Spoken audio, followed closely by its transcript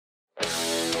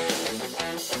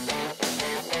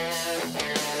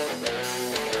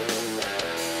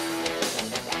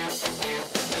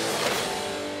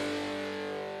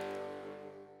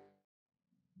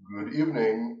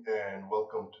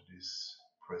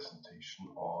presentation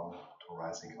on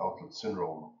thoracic outlet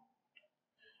syndrome.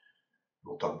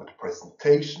 We'll talk about the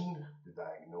presentation, the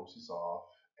diagnosis of,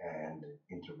 and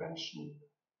intervention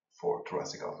for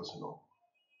thoracic outlet syndrome.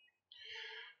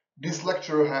 This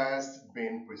lecture has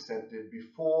been presented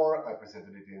before. I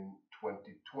presented it in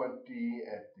 2020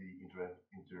 at the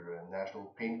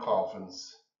International Pain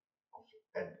Conference of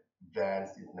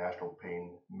Advanced International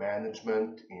Pain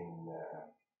Management in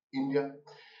India,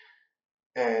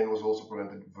 and was also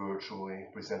presented virtually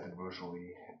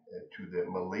to the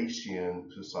Malaysian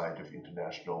Society of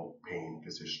International Pain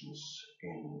Physicians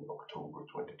in October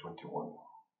 2021.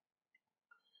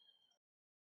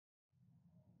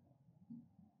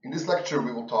 In this lecture,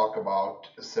 we will talk about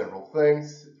several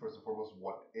things. First and foremost,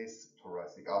 what is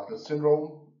thoracic outlet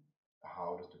syndrome?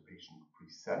 How does the patient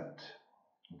present?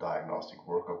 Diagnostic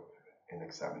workup and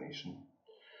examination.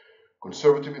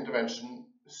 Conservative intervention,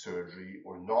 surgery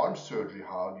or non-surgery,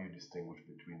 how do you distinguish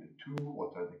between the two?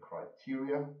 What are the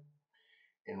criteria?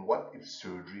 And what if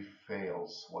surgery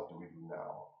fails? What do we do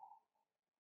now?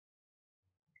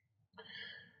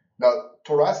 Now,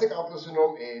 thoracic outlet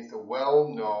syndrome is a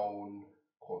well-known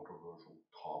controversial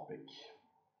topic.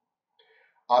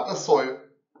 Atlas Soy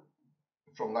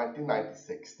from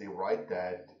 1996, they write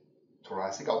that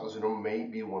thoracic outlet syndrome may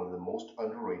be one of the most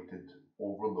underrated,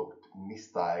 overlooked,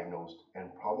 misdiagnosed,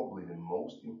 and probably the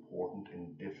most important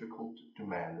and difficult to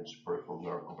manage peripheral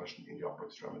nerve compression in the upper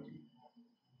extremity.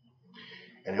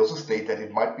 And they also state that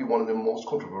it might be one of the most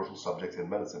controversial subjects in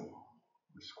medicine,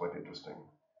 which is quite interesting.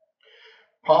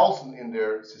 Paulson, in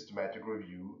their systematic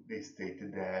review, they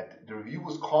stated that the review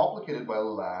was complicated by a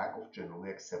lack of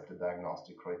generally accepted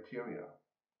diagnostic criteria.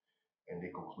 And they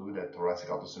conclude that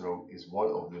thoracic outlet syndrome is one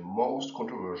of the most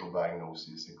controversial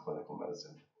diagnoses in clinical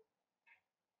medicine.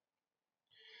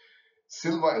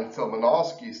 Silva and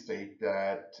Selmanowski state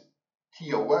that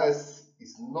TOS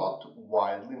is not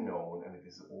widely known, and it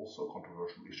is also a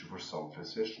controversial issue for some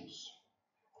physicians.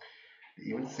 They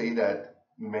even say that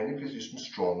many physicians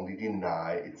strongly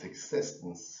deny its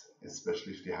existence,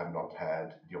 especially if they have not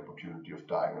had the opportunity of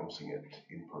diagnosing it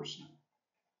in person.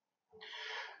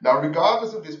 Now,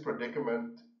 regardless of this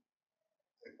predicament,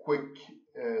 a quick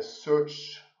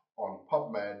search on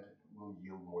PubMed will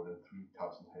yield more than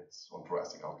 3,000 hits on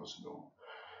thoracic outlet syndrome.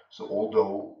 So,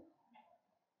 although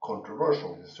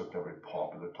controversial, it is certainly a very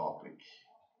popular topic,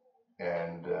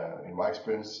 and in my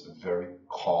experience, a very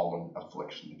common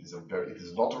affliction. It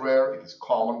is not rare, it is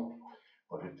common,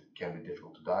 but it can be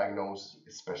difficult to diagnose,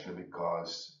 especially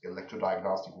because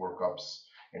electrodiagnostic workups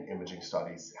and imaging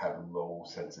studies have low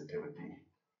sensitivity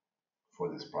for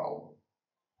this problem.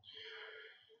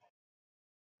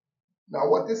 Now,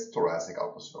 what is thoracic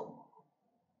outlet syndrome?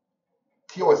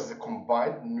 TOS is a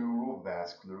combined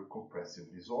neurovascular compressive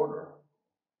disorder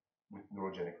with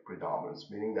neurogenic predominance,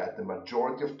 meaning that the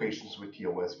majority of patients with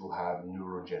TOS will have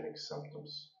neurogenic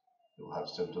symptoms. They will have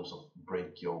symptoms of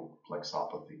brachial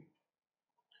plexopathy.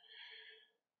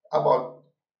 About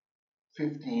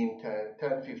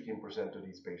 10-15% of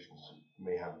these patients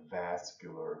may have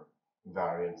vascular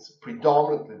variants,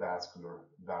 predominantly vascular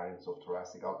variants of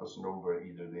thoracic outlet syndrome, where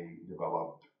either they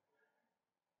develop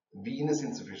venous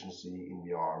insufficiency in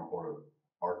the arm or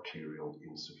arterial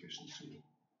insufficiency.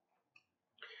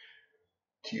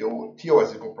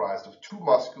 TOS is comprised of two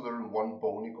muscular and one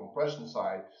bony compression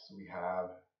site. So we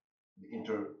have the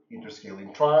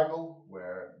interscalene triangle,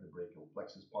 where the brachial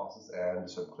plexus passes, and the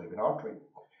subclavian artery.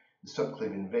 The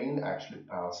subclavian vein actually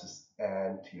passes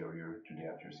anterior to the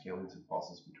anterior scalene, so it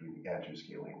passes between the anterior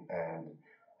scalene and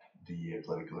the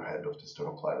clavicular head of the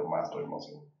sternocleidomastoid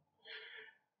muscle.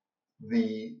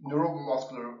 The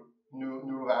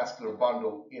neurovascular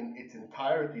bundle in its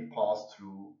entirety passed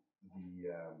through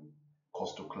the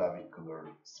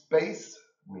costoclavicular space,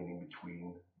 meaning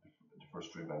between the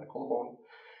first rib and the collarbone,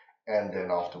 and then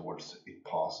afterwards it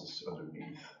passes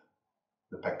underneath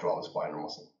the pectoralis spinal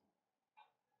muscle.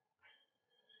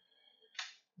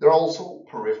 There are also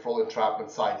peripheral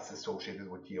entrapment sites associated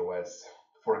with TOS.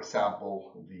 For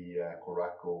example, the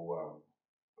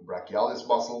coracobrachialis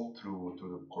muscle. Through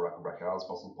the coracobrachialis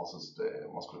muscle passes the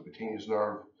musculocutaneous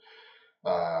nerve.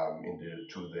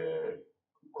 Through the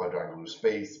quadrangular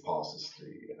space passes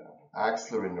the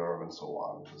axillary nerve, and so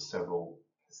on. There's several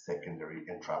secondary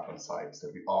entrapment sites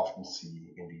that we often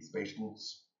see in these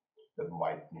patients that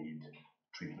might need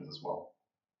treatment as well.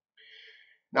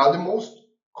 Now, the most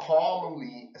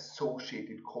commonly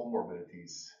associated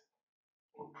comorbidities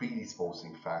or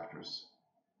predisposing factors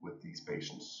with these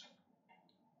patients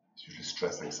is usually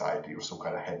stress, anxiety, or some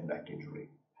kind of head and neck injury.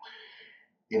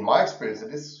 In my experience,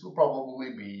 and this will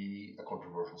probably be a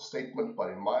controversial statement,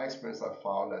 but in my experience, I've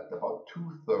found that about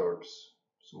 2/3,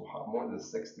 So more than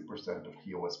 60% of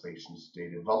TOS patients, they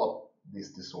develop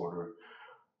this disorder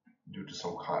due to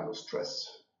some kind of stress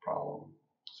problem.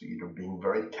 So either being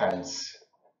very tense,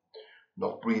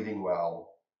 not breathing well,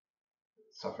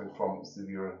 suffering from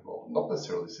severe, well, not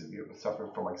necessarily severe, but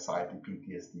suffering from anxiety,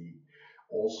 PTSD.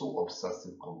 Also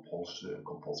obsessive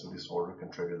compulsive disorder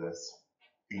can trigger this.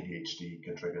 ADHD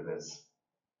can trigger this.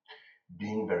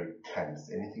 Being very tense,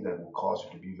 anything that will cause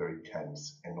you to be very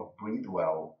tense and not breathe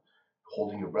well,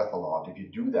 holding your breath a lot. If you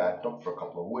do that, not for a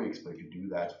couple of weeks, but if you do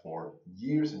that for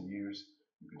years and years,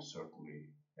 you can certainly,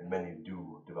 and many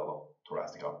do, develop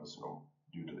thoracic outlet syndrome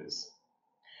due to this.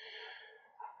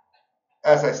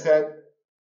 As I said,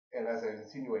 and as I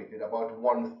insinuated, about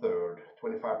 1/3,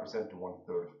 25% to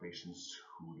 1/3 of patients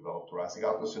who develop thoracic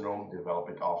outlet syndrome develop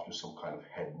it after some kind of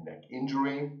head and neck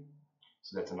injury.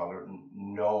 So that's another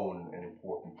known and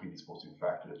important predisposing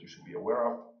factor that you should be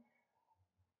aware of.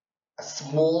 A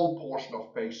small portion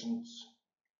of patients,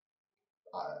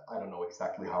 I don't know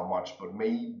exactly how much, but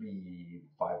maybe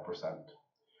 5%,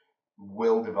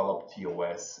 will develop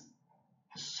TOS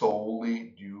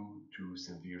solely due to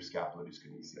severe scapular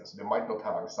dyskinesia. So they might not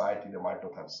have anxiety, they might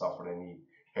not have suffered any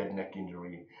head and neck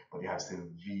injury, but they have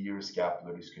severe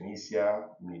scapular dyskinesia,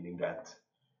 meaning that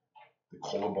the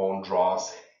collarbone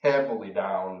draws heavily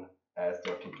down as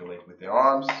they articulate with their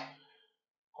arms,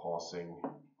 causing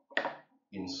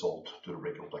insult to the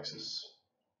brachial plexus,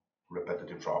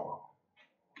 repetitive trauma.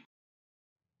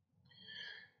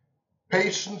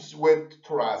 Patients with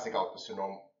thoracic outlet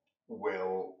syndrome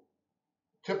will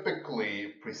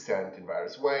typically present in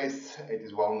various ways. It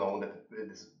is well known that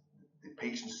the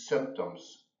patient's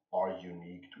symptoms are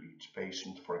unique to each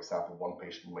patient. For example, one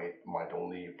patient might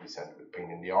only present with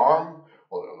pain in the arm,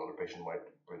 or another patient might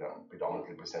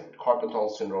predominantly present with carpal tunnel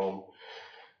syndrome.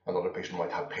 Another patient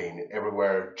might have pain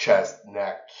everywhere, chest,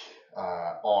 neck,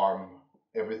 arm,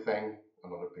 everything.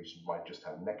 Another patient might just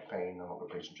have neck pain. Another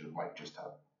patient might just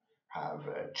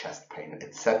have chest pain,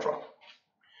 etc.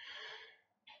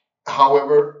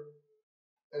 However,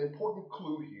 an important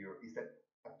clue here is that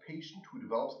a patient who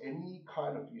develops any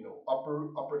kind of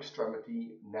upper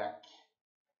extremity, neck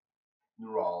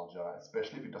neuralgia,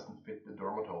 especially if it doesn't fit the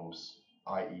dermatomes,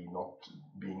 i.e. not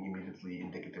being immediately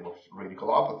indicative of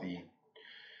radiculopathy,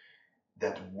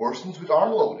 that worsens with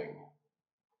arm loading.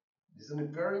 This is a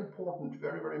very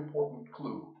important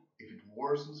clue. If it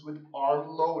worsens with arm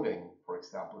loading, for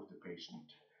example, if the patient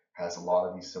has a lot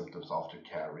of these symptoms after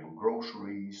carrying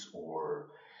groceries,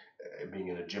 or being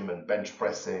in the gym and bench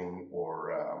pressing,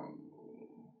 or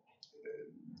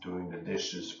doing the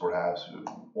dishes, perhaps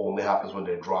only happens when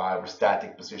they drive, or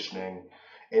static positioning,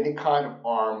 any kind of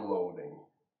arm loading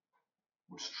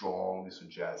would strongly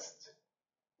suggest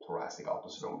thoracic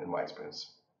outlet syndrome in my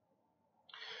experience.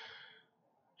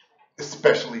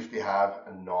 Especially if they have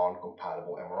a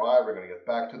non-compatible MRI. We're going to get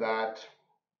back to that.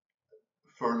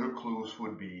 Further clues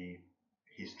would be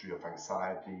history of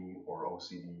anxiety or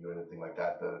OCD or anything like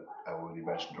that that I already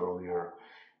mentioned earlier.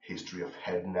 History of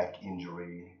head and neck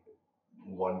injury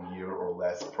 1 year or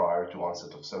less prior to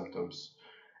onset of symptoms,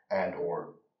 and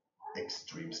or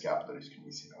extreme scapular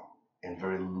dyskinesia,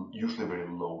 and usually very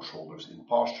low shoulders in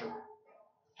posture.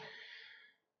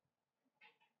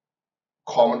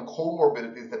 Common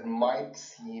comorbidities that might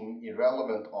seem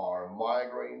irrelevant are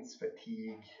migraines,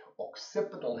 fatigue.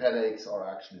 Occipital headaches are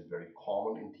actually very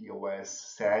common in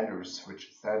TOS.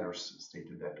 Richard Sanders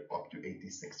stated that up to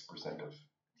 86% of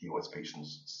TOS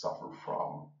patients suffer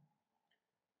from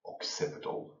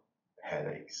occipital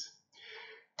headaches.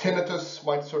 Tinnitus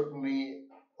might certainly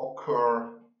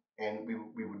occur, and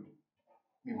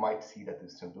we might see that the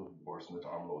symptoms worsen with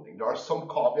arm loading. There are some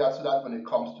caveats to that when it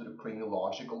comes to the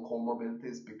craniological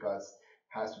comorbidities, because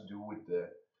it has to do with the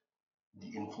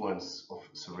influence of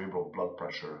cerebral blood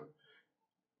pressure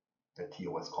that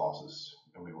TOS causes,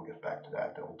 and we will get back to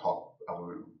that. I will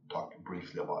talk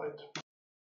briefly about it.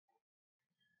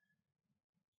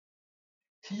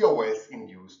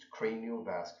 TOS-induced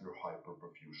craniovascular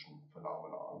hyperperfusion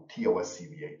phenomenon,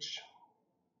 TOS-CVH.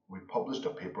 We published a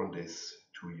paper on this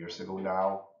 2 years ago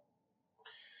now.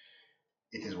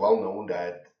 It is well known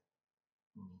that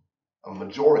a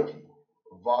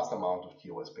vast amount of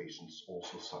TOS patients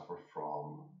also suffer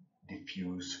from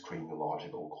diffuse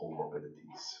craniological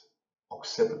comorbidities.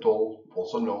 Occipital,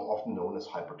 often known as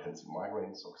hypertensive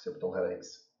migraines, occipital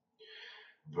headaches,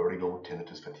 vertigo,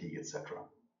 tinnitus, fatigue, etc.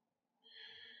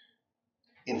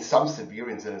 In some severe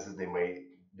incidences, they may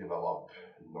develop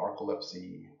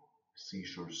narcolepsy,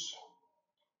 seizures,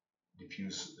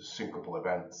 diffuse syncopal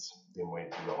events. They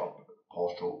might develop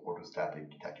postural orthostatic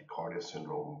tachycardia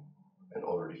syndrome and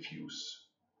other diffuse,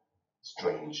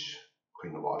 strange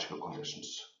craniological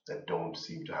conditions that don't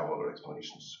seem to have other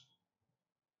explanations.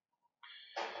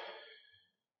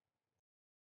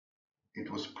 It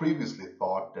was previously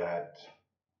thought that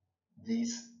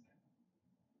these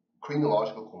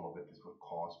craniological comorbidities were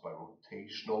caused by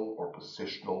rotational or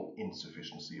positional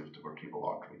insufficiency of the vertebral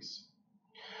arteries.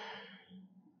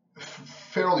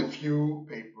 Fairly few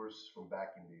papers from back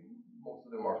in most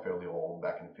of them are fairly old,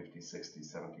 back in the 50s,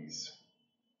 60s, 70s,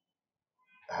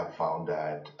 have found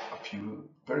that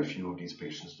very few of these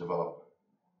patients develop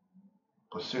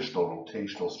positional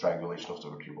rotational strangulation of the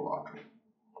vertebral artery.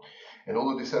 And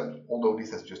although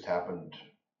this has just happened,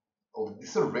 this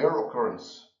is a rare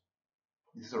occurrence.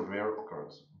 This is a rare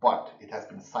occurrence, but it has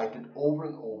been cited over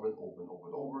and over and over and over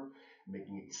and over,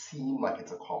 making it seem like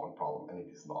it's a common problem, and it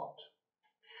is not.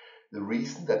 The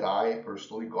reason that I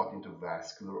personally got into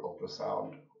vascular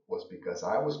ultrasound was because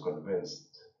I was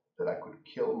convinced that I could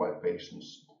kill my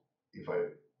patients if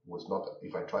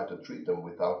I tried to treat them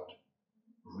without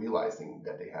realizing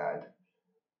that they had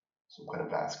some kind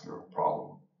of vascular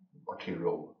problem,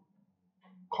 arterial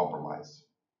compromise.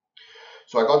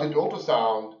 So I got into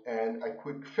ultrasound, and I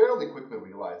fairly quickly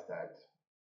realized that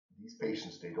these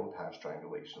patients, they don't have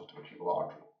strangulation of the vertebral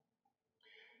artery.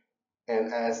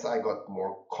 And as I got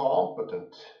more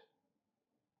competent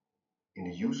in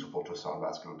the use of ultrasound,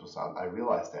 vascular ultrasound, I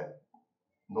realized that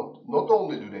not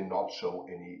only do they not show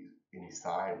any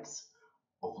signs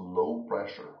of low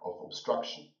pressure, of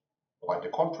obstruction, quite the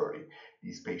contrary,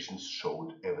 these patients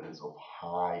showed evidence of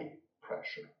high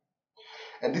pressure.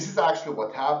 And this is actually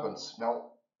what happens.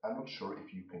 Now, I'm not sure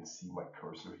if you can see my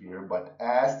cursor here, but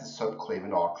as the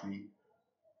subclavian artery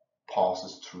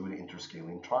passes through the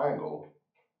interscalene triangle,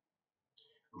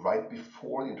 right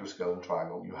before the interscalene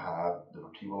triangle, you have the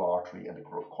vertebral artery and the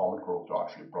common carotid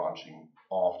artery branching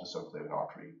off the subclavian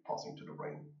artery, passing to the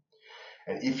brain.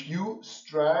 And if you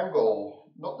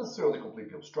strangle, not necessarily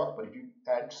completely obstruct, but if you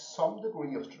add some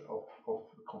degree of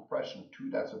compression to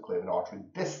that subclavian artery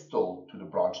distal to the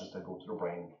branches that go to the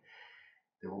brain,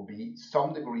 there will be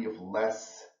some degree of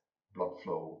less blood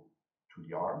flow to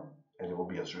the arm, and there will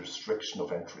be a restriction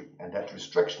of entry. And that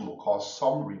restriction will cause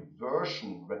some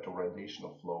retrogradation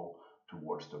of flow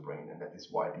towards the brain. And that is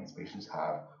why these patients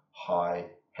have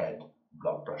high head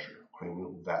blood pressure,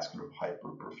 cranial vascular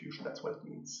hyperperfusion. That's what it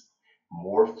means.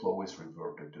 More flow is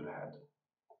reverted to the head.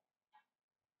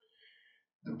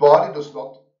 The body does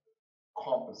not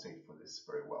compensate for this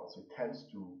very well, so it tends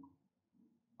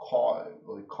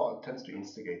to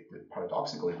instigate the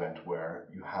paradoxical event where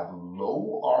you have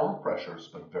low arm pressures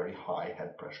but very high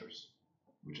head pressures,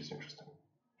 which is interesting.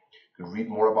 You can read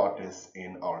more about this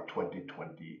in our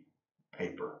 2020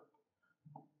 paper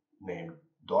named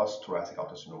 "Does Thoracic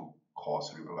Outlet Syndrome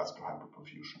Cause Cerebrovascular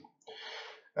Hyperperfusion?"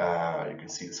 You can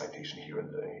see the citation here in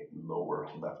the lower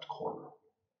left corner.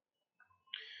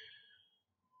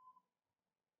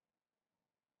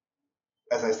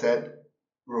 As I said,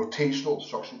 rotational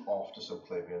obstruction of the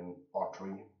subclavian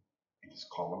artery, it is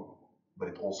common, but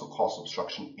it also causes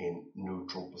obstruction in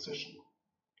neutral position.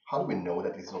 How do we know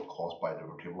that it's not caused by the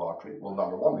vertebral artery? Well,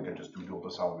 number one, we can just do the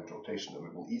ultrasound with rotation, and we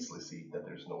will easily see that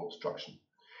there's no obstruction.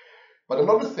 But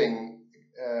another thing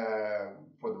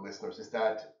for the listeners is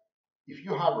that if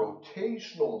you have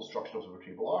rotational obstruction of the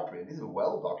vertebral artery, and this is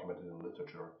well documented in the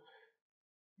literature,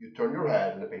 you turn your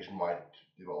head and the patient might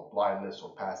develop blindness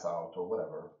or pass out or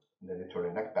whatever, and then they turn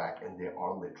their neck back and they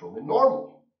are literally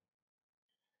normal.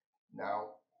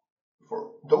 Now,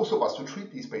 for those of us who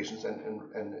treat these patients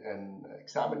and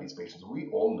examine these patients, we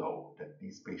all know that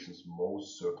these patients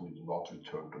most certainly do not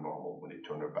return to normal when they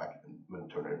turn their back and when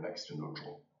they turn their necks to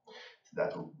neutral. So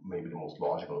that may be the most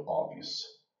logical,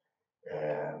 obvious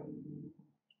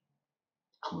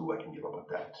clue I can give about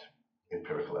that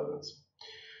empirical evidence.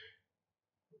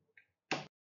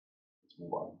 Let's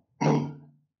move on.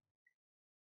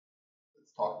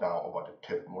 Let's talk now about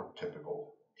the more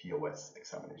typical TOS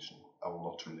examination. I will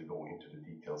not really go into the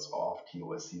details of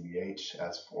TOS CVH.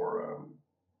 As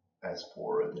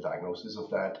for the diagnosis of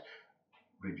that,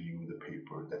 review the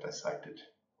paper that I cited.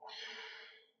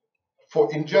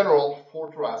 In general,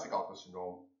 for thoracic outlet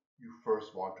syndrome, you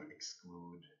first want to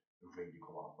exclude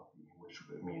radiculopathy, which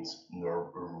means nerve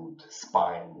root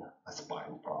spine, a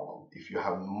spine problem. If you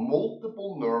have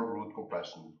multiple nerve root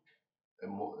compression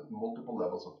and multiple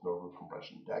levels of nerve root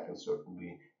compression, that can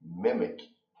certainly mimic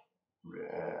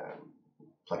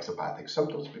flexopathic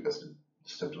symptoms because the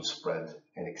symptoms spread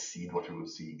and exceed what you would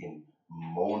see in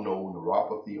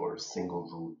mononeuropathy or single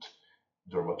root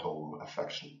dermatome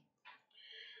affection.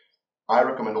 I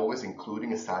recommend always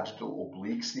including a sagittal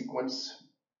oblique sequence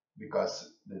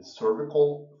because the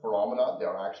cervical phenomena, they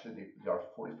are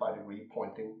 45-degree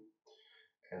pointing,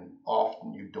 and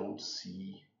often you don't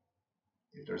see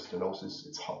if there's stenosis.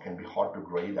 It can be hard to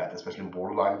grade that, especially in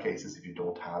borderline cases. If you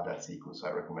don't have that sequence,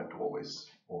 I recommend to always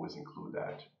include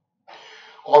that.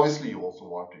 Obviously, you also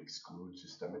want to exclude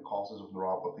systemic causes of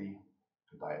neuropathy,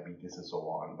 diabetes, and so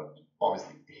on, but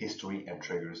obviously history and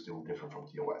triggers still differ from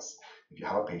TOS. If you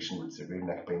have a patient with severe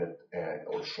neck pain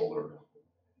or shoulder,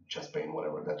 chest pain,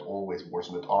 whatever, that's always worse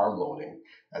with arm loading,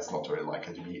 that's not very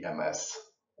likely to be MS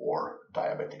or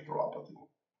diabetic neuropathy.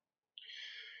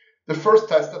 The first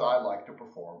test that I like to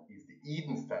perform is the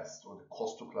Eden's test, or the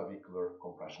costoclavicular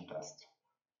compression test.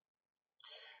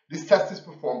 This test is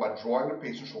performed by drawing the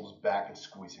patient's shoulders back and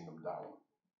squeezing them down.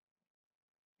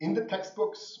 In the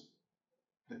textbooks,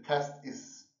 the test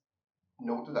is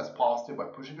noted as positive by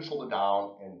pushing the shoulder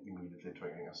down and immediately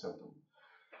triggering a symptom.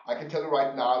 I can tell you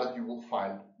right now that you will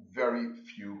find very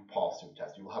few positive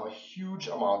tests. You will have a huge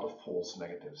amount of false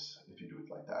negatives if you do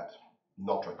it like that.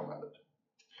 Not recommended.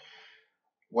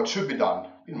 What should be done,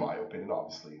 in my opinion,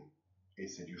 obviously,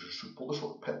 is that you should pull the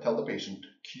shoulder, tell the patient,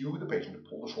 cue the patient to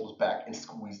pull the shoulders back and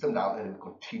squeeze them down, and then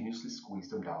continuously squeeze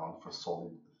them down for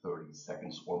solid 30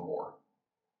 seconds or more.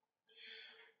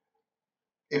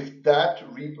 If that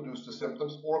reproduces the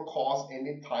symptoms or cause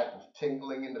any type of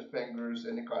tingling in the fingers,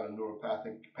 any kind of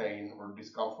neuropathic pain or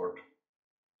discomfort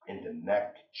in the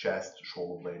neck, chest,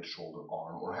 shoulder blade, shoulder,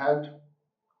 arm, or hand,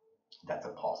 that's a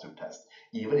positive test,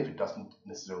 even if it doesn't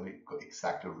necessarily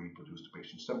exactly reproduce the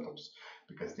patient's symptoms,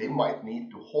 because they might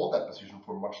need to hold that position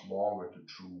for much longer to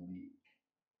truly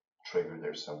trigger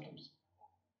their symptoms.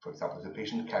 For example, if the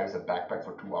patient carries a backpack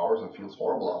for 2 hours and feels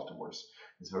horrible afterwards,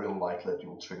 it's very unlikely that you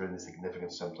will trigger any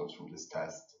significant symptoms from this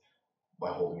test by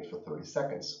holding it for 30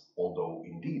 seconds, although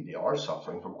indeed they are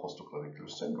suffering from costoclavicular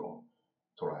syndrome,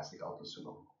 thoracic outlet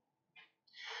syndrome.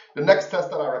 The next test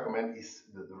that I recommend is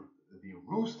the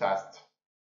Roos test.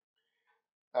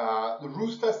 The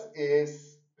Roos test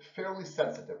is fairly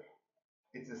sensitive.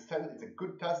 It's a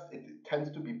good test. It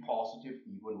tends to be positive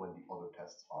even when the other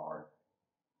tests are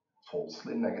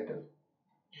falsely negative.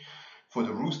 For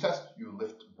the Roos test, you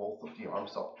lift both of the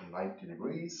arms up to 90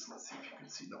 degrees. Let's see if you can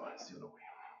see now. It's the other way.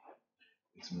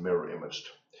 It's mirror imaged.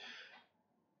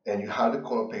 And you have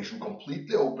the patient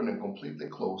completely open and completely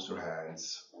close their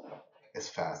hands as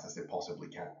fast as they possibly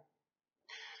can.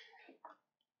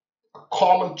 A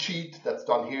common cheat that's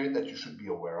done here that you should be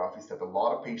aware of is that a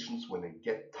lot of patients, when they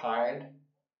get tired,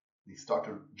 they start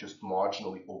to just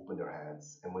marginally open their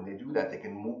hands. And when they do that, they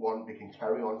can move on, they can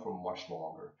carry on for much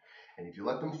longer. And if you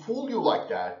let them fool you like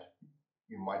that,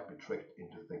 you might be tricked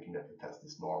into thinking that the test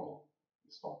is normal.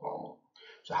 It's not normal.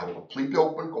 So have it completely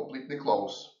open, completely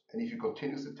close. And if you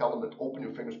continuously tell them that open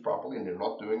your fingers properly and they're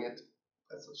not doing it,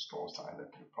 that's a strong sign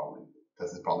that the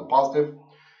test is probably positive.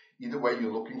 Either way,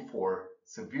 you're looking for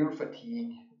severe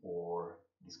fatigue or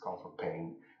discomfort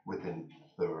pain within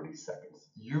 30 seconds.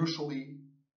 Usually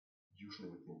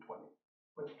within 20,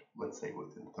 but let's say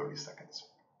within 30 seconds.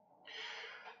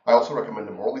 I also recommend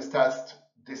the Morley's test.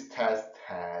 This test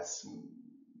has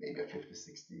maybe a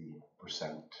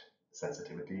 50-60%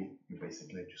 sensitivity. You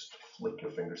basically just flick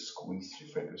your fingers, squeeze your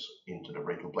fingers into the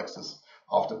brachial plexus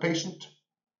of the patient.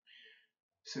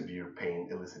 Severe pain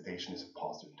elicitation is a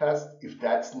positive test. If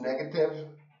that's negative,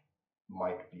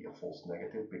 might be a false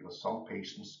negative, because some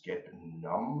patients get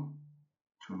numb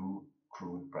to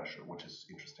crude pressure, which is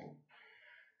interesting.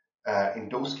 In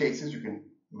those cases, you can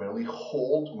merely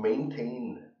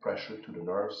maintain pressure to the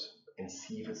nerves and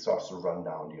see if it starts to run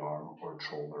down the arm or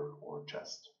shoulder or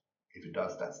chest. If it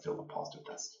does, that's still a positive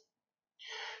test.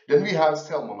 Then we have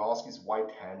Selmonowski's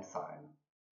white hand sign.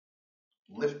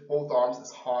 Lift both arms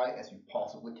as high as you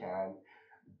possibly can.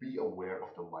 Be aware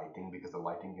of the lighting, because the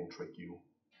lighting can trick you.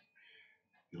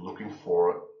 You're looking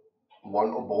for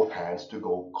one or both hands to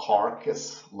go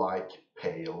carcass-like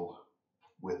pale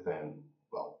within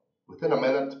a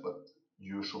minute, but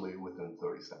usually within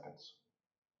 30 seconds.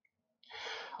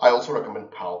 I also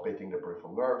recommend palpating the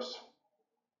peripheral nerves.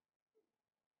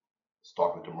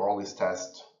 Start with the Morley's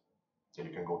test. Then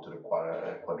you can go to the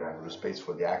quadrangular space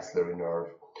for the axillary nerve.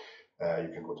 You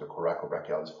can go to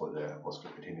coracobrachialis for the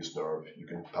musculocutaneous nerve. You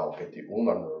can palpate the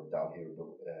ulnar nerve down here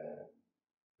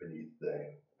beneath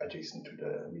adjacent to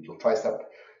the medial tricep.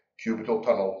 Cubital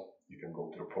tunnel. You can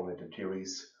go to the pronator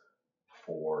teres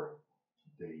for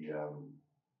the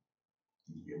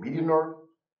median nerve,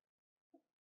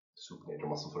 supinator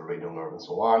muscle for the radial nerve, and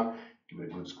so on. Give it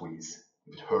a good squeeze.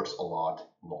 If it hurts a lot,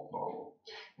 not normal.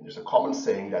 And there's a common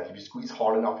saying that if you squeeze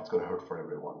hard enough, it's going to hurt for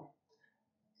everyone.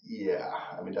 Yeah,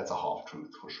 I mean, that's a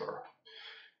half-truth for sure.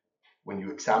 When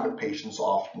you examine patients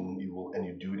often,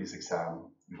 you do this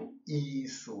exam, you will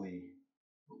easily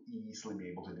will easily be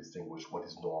able to distinguish what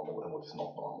is normal and what is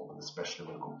not normal, and especially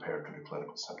when compared to the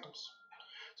clinical symptoms.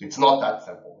 So it's not that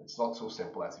simple. It's not so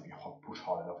simple as if you push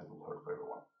hard enough, it will hurt for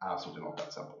everyone. Absolutely not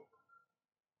that simple.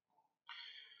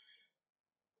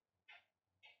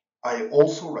 I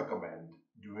also recommend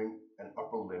doing an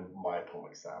upper limb myotome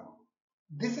exam.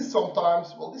 This is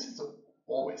sometimes, well, this is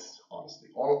always, honestly,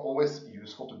 always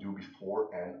useful to do before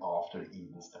and after the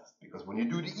Eden's test. Because when you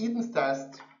do the Eden's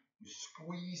test, you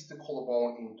squeeze the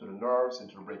collarbone into the nerves,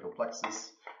 into the brachial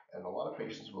plexus, and a lot of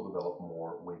patients will develop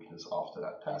more weakness after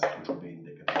that test, which will be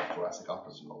indicative of thoracic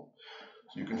outflow syndrome.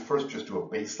 So you can first just do a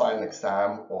baseline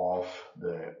exam of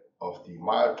the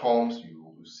myotomes. You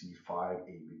will do C5,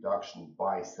 abduction,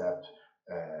 bicep.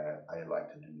 I like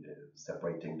to do the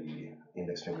separating the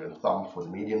index finger and thumb for the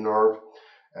median nerve,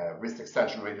 wrist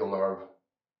extension radial nerve,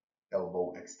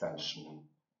 elbow extension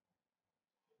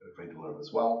radial nerve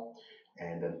as well,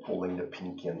 and then pulling the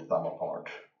pinky and thumb apart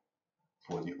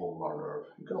for the ulnar nerve.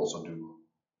 You can also do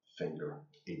finger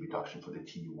abduction for the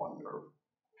T1 nerve.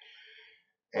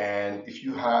 And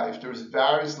if there's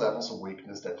various levels of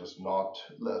weakness that does not,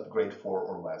 grade 4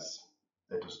 or less,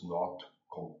 that is not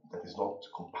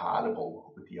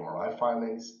compatible with the MRI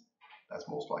findings, that's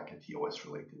most likely TOS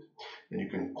related. Then you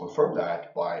can confirm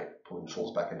that by pulling the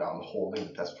shoulders back and down, holding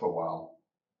the test for a while,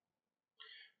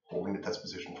 holding the test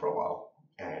position for a while.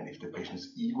 And if the patient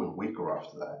is even weaker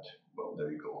after that, well,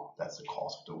 there you go. That's the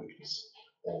cause of the weakness,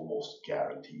 almost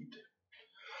guaranteed.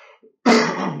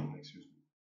 Excuse me.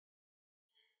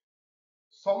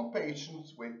 Some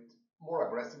patients with more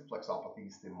aggressive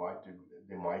flexopathies, they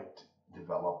might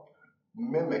develop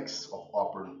mimics of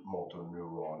upper motor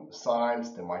neuron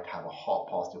signs. They might have a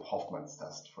positive Hoffman's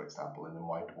test, for example, and they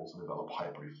might also develop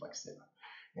hyperreflexia.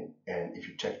 And if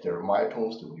you check their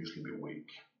myotomes, they will usually be weak.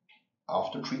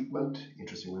 After treatment,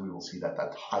 interestingly, we will see that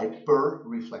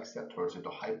hyperreflexia turns into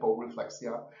hyporeflexia.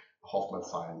 The Hoffman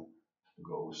sign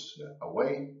goes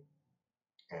away,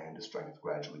 and the strength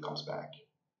gradually comes back.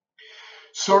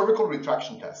 Cervical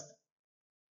retraction test.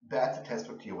 That's a test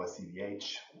for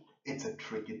TOS-CVH. It's a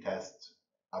tricky test.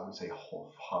 I would say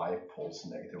high false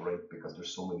negative rate because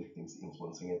there's so many things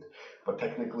influencing it. But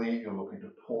technically, you're looking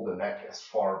to pull the neck as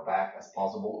far back as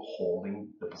possible, holding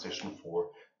the position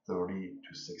for 30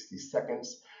 to 60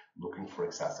 seconds, looking for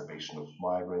exacerbation of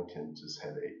migraine, tinnitus,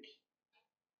 headache,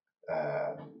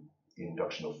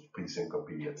 induction of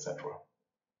presyncope, etc.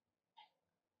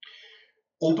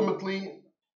 Ultimately,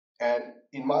 and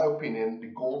in my opinion,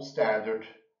 the gold standard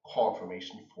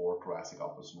confirmation for thoracic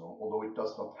outflow syndrome, although it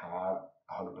does not have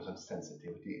 100%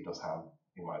 sensitivity, it does have,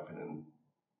 in my opinion,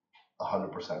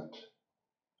 100%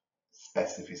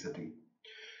 specificity,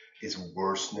 is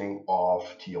worsening of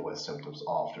TOS symptoms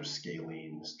after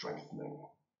scalene strengthening.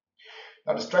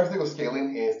 Now, the strengthening of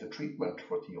scalene is the treatment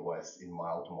for TOS in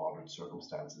mild to moderate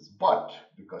circumstances, but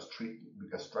because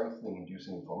strengthening induces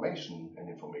inflammation, and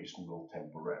inflammation will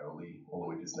temporarily,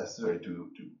 although it is necessary to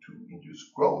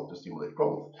induce growth, to stimulate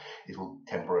growth, it will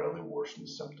temporarily worsen the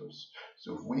symptoms.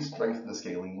 So if we strengthen the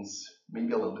scalenes,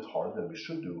 maybe a little bit harder than we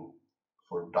should do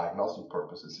for diagnostic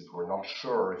purposes, if we're not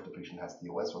sure if the patient has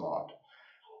TOS or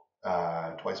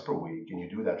not, twice per week, and you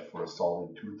do that for a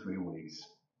solid 2-3 weeks,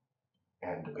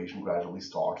 and the patient gradually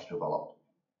starts to develop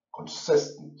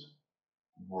consistent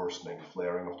worsening,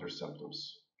 flaring of their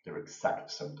symptoms, their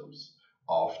exact symptoms,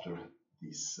 after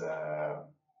this,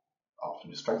 after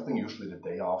the strengthening, usually the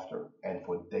day after, and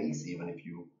for days, even if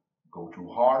you go too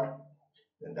hard,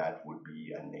 then that would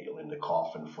be a nail in the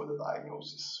coffin for the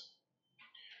diagnosis.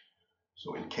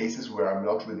 So in cases where I'm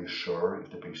not really sure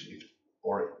if the patient,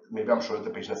 or maybe I'm sure that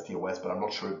the patient has TOS, but I'm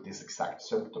not sure if this exact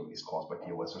symptom is caused by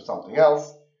TOS or something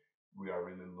else, we are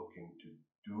really looking to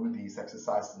do these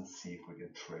exercises and see if we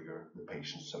can trigger the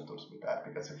patient's symptoms with that.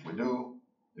 Because if we do,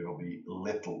 there will be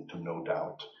little to no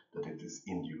doubt that it is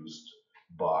induced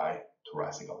by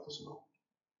thoracic outflow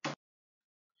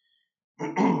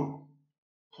syndrome.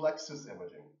 Plexus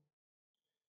imaging.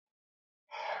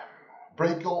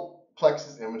 Brachial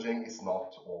plexus imaging is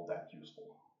not all that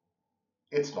useful.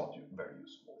 It's not very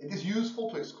useful. It is useful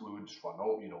to exclude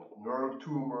nerve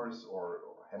tumors or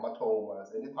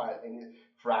hematomas, any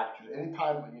fractures, any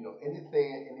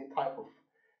type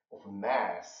of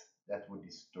mass that would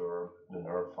disturb the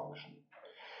nerve function.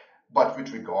 But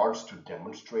with regards to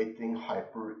demonstrating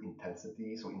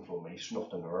hyperintensity, so inflammation of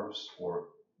the nerves or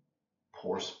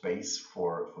poor space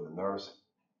for the nerves,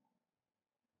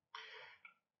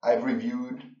 I've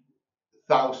reviewed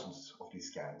thousands of these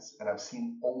scans, and I've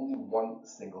seen only one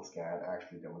single scan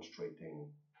actually demonstrating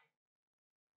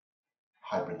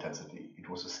hyperintensity. It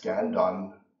was a scan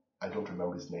done, I don't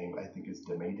remember his name, I think it's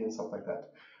Demadian, something like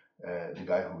that, the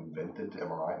guy who invented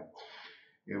MRI.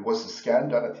 It was a scan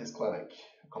done at his clinic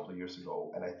a couple of years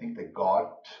ago, and I think they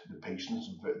got the patients,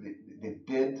 they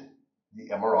did the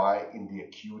MRI in the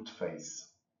acute phase.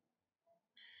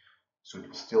 So it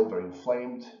was still very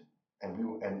inflamed, and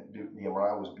the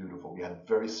MRI was beautiful. We had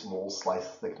very small slice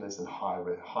thickness and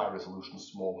high resolution,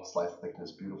 small slice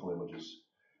thickness, beautiful images.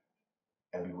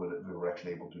 And we were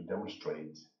actually able to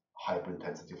demonstrate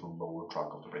hyperintensity from lower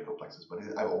trunk of the brachial plexus. But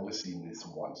I've only seen this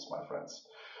once, my friends.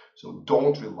 So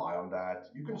don't rely on that.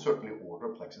 You can certainly order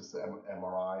a plexus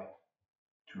MRI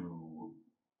to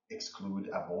exclude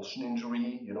avulsion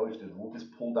injury. You know, if the root is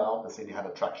pulled out, let's say they had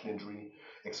a traction injury,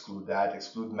 exclude that,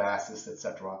 exclude masses,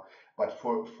 etc. But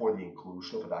for the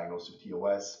inclusion of a diagnosis of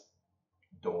TOS,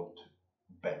 don't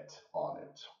bet on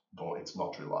it. It's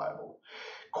not reliable.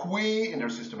 Qui, in their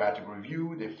systematic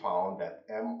review, they found that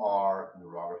MR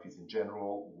neurographies in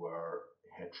general were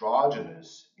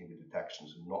heterogeneous in the detection,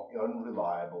 so not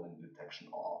unreliable in the detection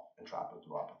of entrapment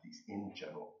neuropathies in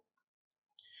general.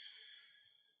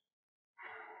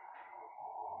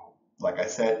 Like I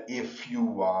said, if you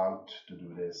want to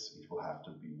do this, it will have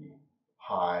to be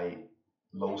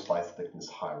low slice thickness,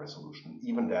 high resolution.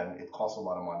 Even then, it costs a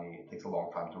lot of money, it takes a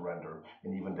long time to render,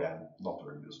 and even then, not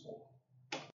very useful.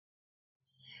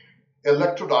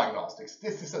 Electrodiagnostics.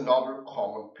 This is another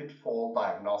common pitfall,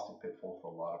 diagnostic pitfall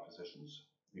for a lot of physicians.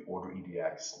 They order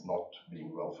EDX, not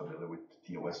being well familiar with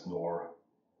TOS nor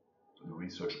the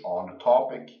research on the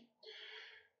topic.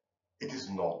 It is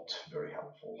not very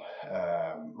helpful.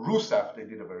 Rusev, they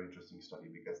did a very interesting study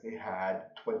because they had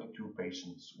 22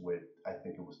 patients with, I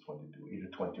think it was 22, either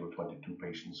 20 or 22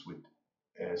 patients with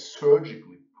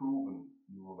surgically proven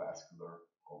neurovascular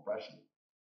compression.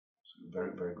 So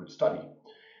very, very good study.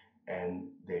 And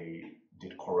they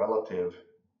did correlative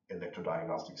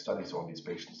electrodiagnostic studies on these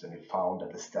patients, and they found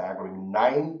that a staggering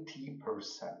 90%,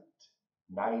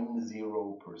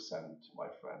 90%, my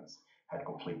friends, had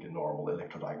completely normal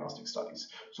electrodiagnostic studies.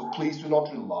 So please do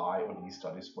not rely on these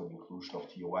studies for the inclusion of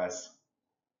TOS.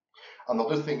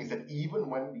 Another thing is that even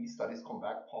when these studies come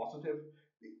back positive,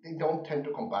 they don't tend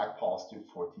to come back positive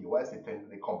for TOS.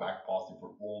 They come back positive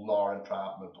for ulnar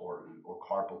entrapment or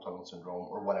carpal tunnel syndrome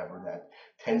or whatever that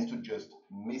tends to just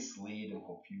mislead and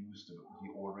confuse the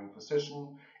ordering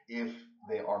physician if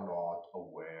they are not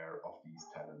aware of these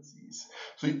tendencies.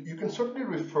 So you can certainly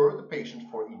refer the patient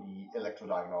for ED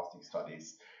electrodiagnostic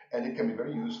studies, and it can be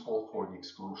very useful for the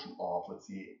exclusion of, let's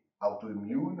say,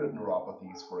 autoimmune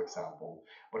neuropathies, for example,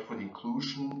 but for the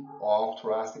inclusion of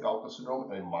thoracic outlet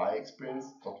syndrome, in my experience,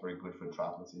 it's not very good for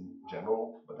entrapments in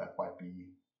general, but that might be,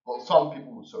 well, some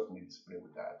people would certainly disagree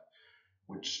with that,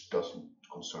 which doesn't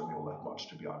concern me all that much,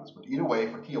 to be honest. But either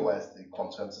way, for TOS, the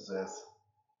consensus is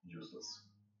useless.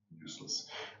 Useless.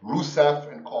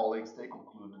 Rusev and colleagues, they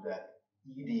concluded that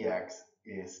EDX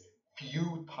is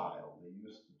futile. They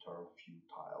used the term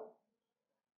futile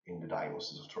in the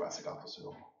diagnosis of thoracic outlet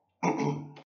syndrome.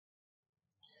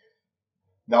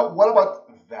 Now, what about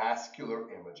vascular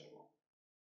imaging?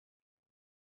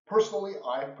 Personally,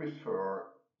 I prefer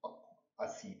a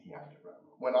CT angiogram.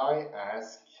 When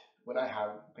I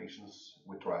have patients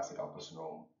with thoracic outlet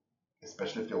syndrome,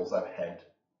 especially if they also have head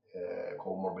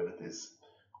comorbidities,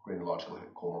 granulological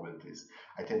head comorbidities,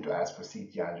 I tend to ask for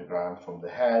CT angiogram from the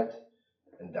head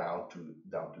and down to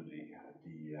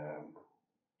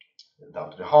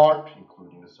the heart,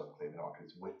 including the subclavian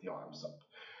arteries with the arms up.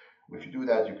 If you do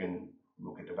that, you can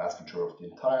look at the vasculature of the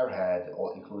entire head,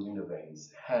 including the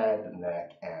veins, head,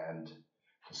 neck, and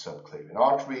the subclavian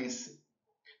arteries.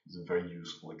 It's a very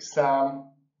useful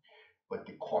exam, but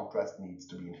the contrast needs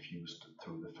to be infused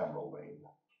through the femoral vein.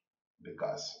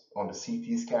 Because on the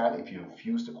CT scan, if you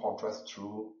infuse the contrast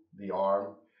through the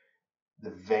arm, the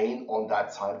vein on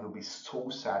that side will be so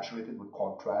saturated with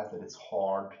contrast that it's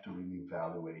hard to really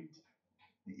evaluate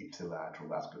the ipsilateral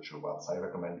vasculature well. So I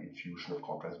recommend infusion of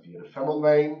contrast via the femoral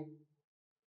vein,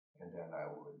 and then I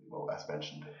will, well, as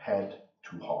mentioned, head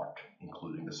to heart,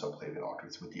 including the subclavian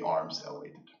arteries with the arms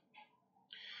elevated.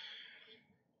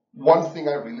 One thing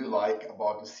I really like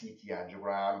about the CT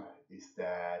angiogram is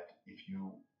that if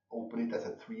you open it as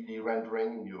a 3D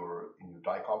rendering in your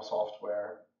DICOM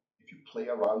software, if you play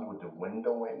around with the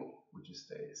windowing, which is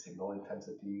the signal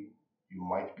intensity, you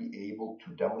might be able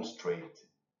to demonstrate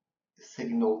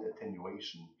signal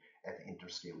attenuation at the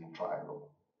interscalene triangle.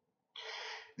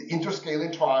 The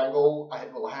interscalene triangle,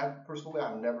 I've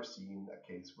never seen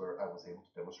a case where I was able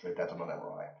to demonstrate that on an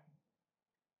MRI.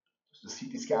 So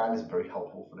the CT scan is very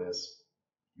helpful for this.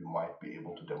 You might be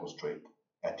able to demonstrate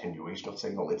attenuation of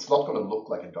signal. It's not going to look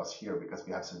like it does here because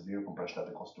we have severe compression at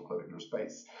the costoclavicular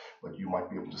space, but you might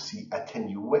be able to see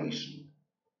attenuation,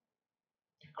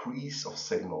 decrease of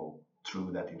signal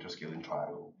through that interscalene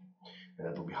triangle. And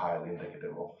that will be highly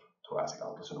indicative of thoracic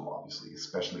outlet syndrome, obviously,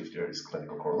 especially if there is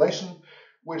clinical correlation,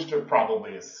 which there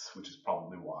probably is, which is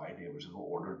probably why the images were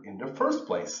ordered in the first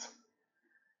place.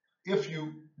 If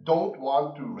you don't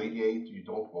want to radiate, you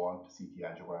don't want CT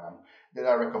angiogram, then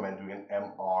I recommend doing an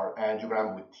MR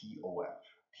angiogram with TOF.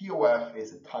 TOF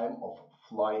is a time of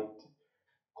flight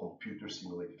computer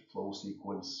simulated flow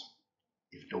sequence.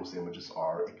 If those images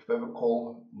are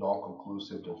equivocal,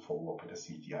 non-conclusive, then follow up with a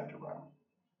CT angiogram.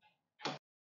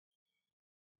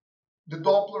 The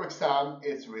Doppler exam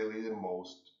is really the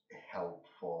most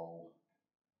helpful.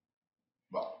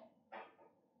 Well,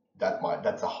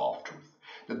 that's a half-truth.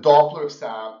 The Doppler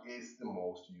exam is the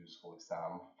most useful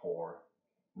exam for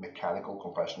mechanical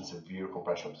compression, severe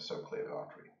compression of the subclavian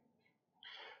artery.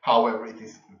 However, it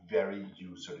is very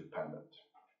user-dependent.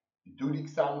 You do the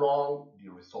exam wrong, the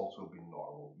results will be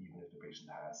normal, even if the patient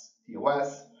has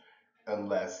TOS,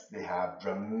 unless they have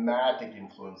dramatic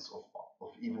influence of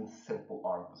even simple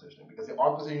arm positioning, because the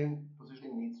arm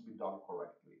positioning needs to be done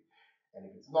correctly. And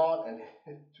if it's not, and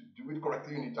to do it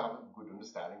correctly, you need to have a good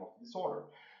understanding of the disorder.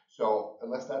 So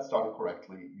unless that's done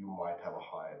correctly, you might have a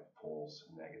high false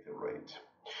negative rate.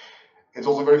 It's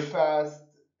also very fast,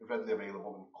 readily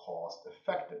available, and cost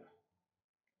effective.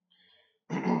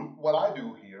 What I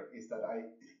do here is that I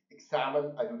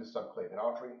do the subclavian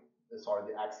artery, the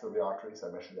axillary artery, so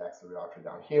I measure the axillary artery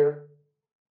down here,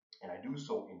 and I do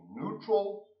so in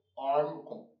neutral, arm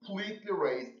completely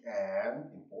raised, and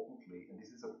importantly, and this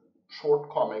is a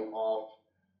shortcoming of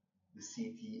the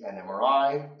CT and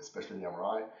MRI, especially the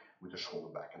MRI, with the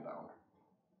shoulder back and down.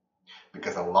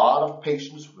 Because a lot of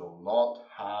patients will not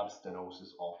have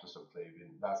stenosis of the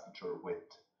subclavian vasculature with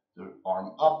the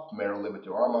arm up, merely with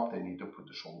the arm up. They need to put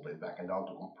the shoulder blade back and down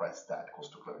to compress that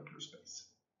costoclavicular space.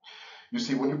 You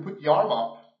see, when you put the arm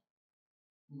up,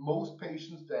 most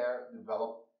patients there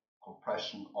develop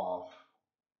compression of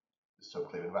the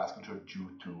subclavian vasculature due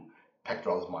to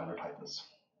pectoralis minor tightness.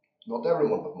 Not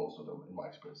everyone, but most of them, in my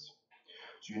experience.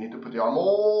 So you need to put the arm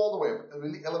all the way up,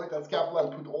 really elevate that scapula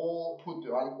and put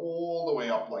the arm all the way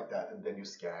up like that, and then you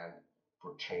scan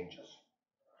for changes.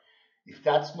 If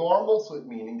that's normal, so it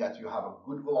meaning that you have a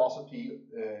good velocity,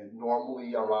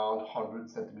 normally around 100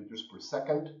 centimeters per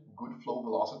second, good flow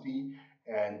velocity,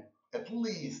 and at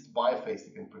least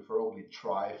biphasic and preferably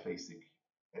triphasic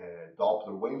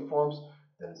Doppler waveforms,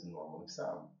 then it's a normal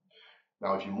exam.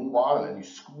 Now, if you move on and you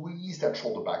squeeze that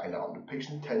shoulder back and down, the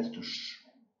patient tends to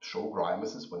show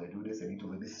grimaces when they do this. They need to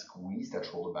really squeeze that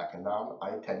shoulder back and down.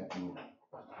 I tend to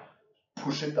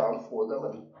push it down for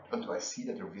them until I see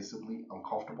that they're visibly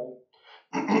uncomfortable,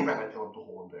 and I tell them to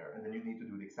hold them there. And then you need to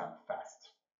do the exam fast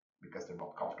because they're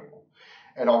not comfortable.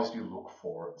 And obviously you look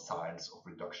for signs of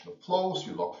reduction of flows.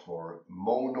 You look for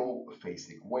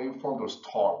monophasic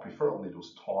waveform, preferably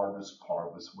those targus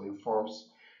parvus waveforms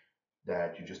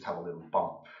that you just have a little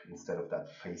bump instead of that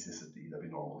phasicity that we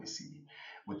normally see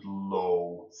with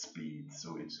low speed.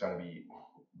 So it's going to be,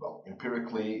 well,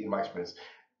 empirically, in my experience,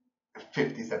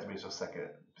 50 centimeters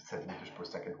per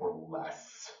second or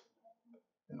less.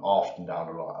 And often down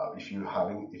the road, if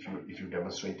you're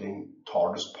demonstrating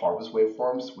targus parvus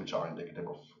waveforms, which are indicative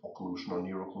of occlusion or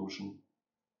near occlusion,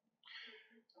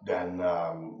 then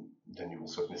you will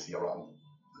certainly see around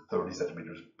 30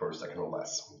 centimeters per second or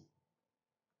less.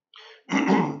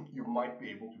 You might be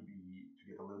able to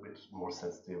get a little bit more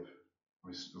sensitive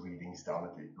readings down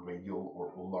at the radial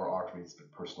or ulnar arteries,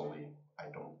 but personally, I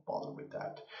don't bother with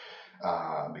that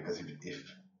because if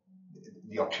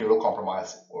the arterial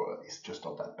compromise is just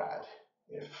not that bad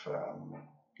if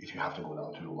you have to go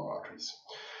down to ulnar arteries.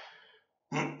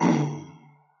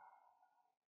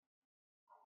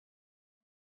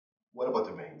 What about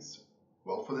the veins?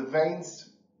 Well, for the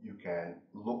veins, you can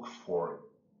look for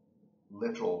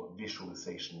literal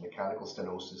visualization, mechanical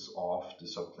stenosis of the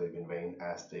subclavian vein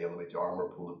as they elevate the arm or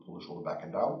pull the shoulder back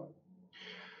and down.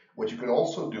 What you can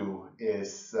also do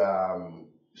is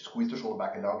squeeze the shoulder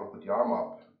back and down or put the arm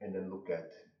up and then look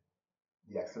at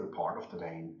the axillary part of the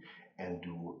vein and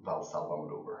do Valsalva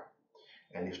maneuver.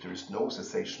 And if there is no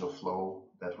cessation of flow,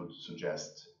 that would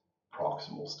suggest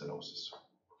proximal stenosis.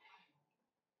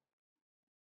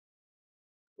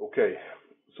 Okay,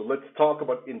 so let's talk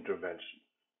about intervention.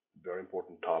 Very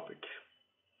important topic.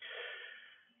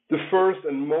 The first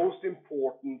and most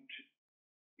important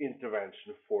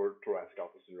intervention for thoracic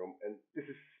outlet syndrome, and this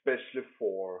is especially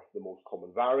for the most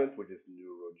common variant, which is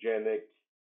neurogenic,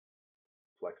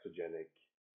 flexogenic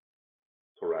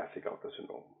thoracic outlet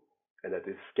syndrome, and that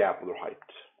is scapular height.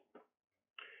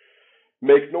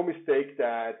 Make no mistake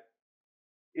that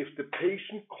if the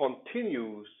patient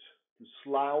continues to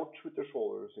slouch with their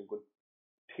shoulders and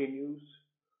continues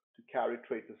to carry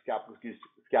traits of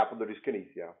scapular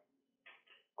dyskinesia,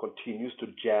 continues to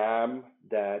jam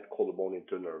that collarbone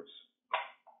into nerves,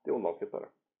 they will not get better.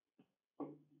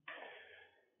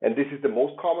 And this is the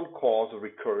most common cause of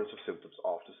recurrence of symptoms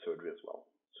after surgery as well.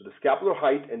 So the scapular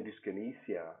height and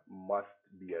dyskinesia must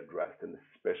be addressed, and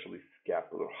especially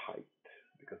scapular height,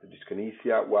 because the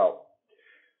dyskinesia, well,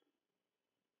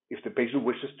 if the patient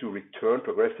wishes to return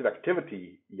to aggressive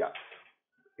activity, yes.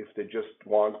 If they just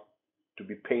want to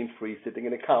be pain-free sitting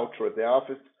in a couch or at the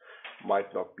office,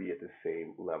 might not be at the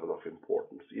same level of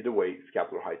importance. Either way,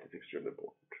 scapular height is extremely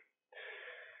important.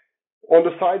 On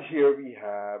the side here, we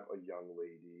have a young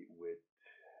lady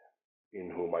in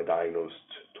whom I diagnosed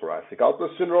thoracic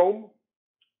outlet syndrome,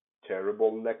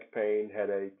 terrible neck pain,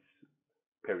 headaches,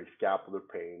 periscapular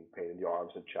pain, pain in the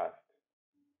arms and chest.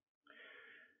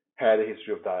 Had a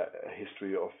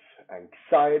history of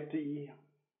anxiety.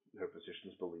 Her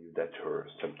physicians believed that her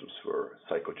symptoms were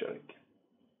psychogenic,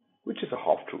 which is a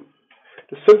half truth.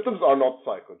 The symptoms are not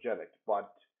psychogenic,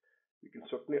 but we can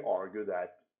certainly argue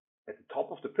that at the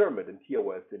top of the pyramid in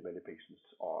TOS in many patients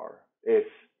is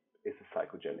a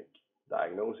psychogenic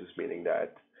diagnosis, meaning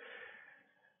that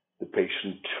the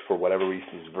patient, for whatever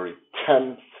reason, is very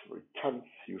tense,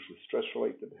 usually stress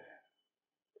related,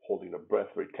 holding their breath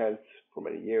very tense for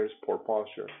many years, poor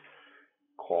posture,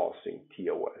 causing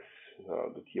TOS.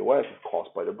 The TOS is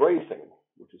caused by the bracing,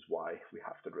 which is why we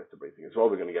have to address the bracing as well.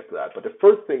 We're going to get to that. But the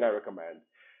first thing I recommend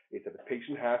is that the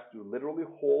patient has to literally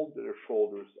hold their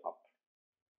shoulders up.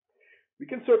 We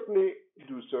can certainly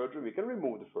do surgery. We can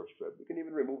remove the first rib. We can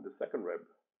even remove the second rib,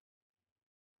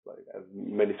 like as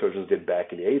many surgeons did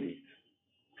back in the 80s.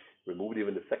 Removed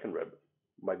even the second rib.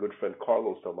 My good friend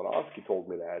Carlos Tomanowski told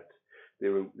me that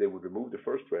they would remove the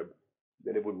first rib,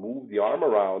 then they would move the arm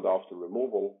around after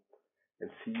removal and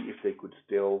see if they could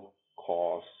still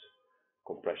cause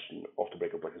compression of the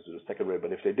brachial plexus to the second rib.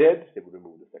 And if they did, they would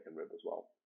remove the second rib as well.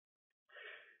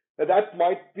 Now that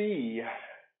might be,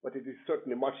 but it is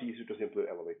certainly much easier to simply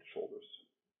elevate the shoulders.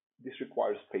 This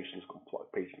requires patient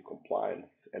compliance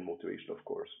and motivation, of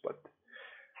course, but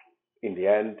in the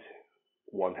end,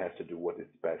 one has to do what is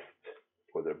best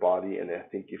for their body. And I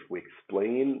think if we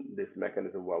explain this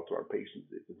mechanism well to our patients,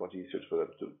 it's much easier for them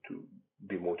to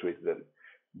be motivated and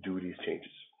do these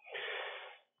changes.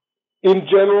 In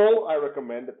general, I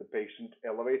recommend that the patient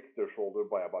elevates their shoulder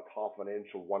by about half an inch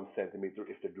or 1 centimeter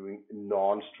if they're doing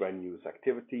non-strenuous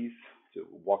activities, so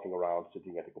walking around,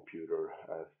 sitting at a computer,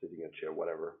 sitting in a chair,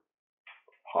 whatever.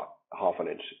 Half an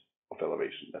inch of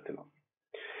elevation, that's enough.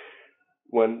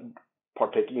 When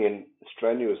partaking in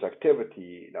strenuous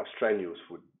activity, now strenuous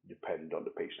would depend on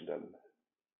the patient and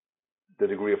the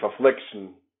degree of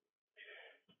affliction,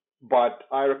 but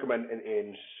I recommend an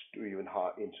inch to even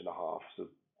inch and a half, so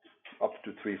up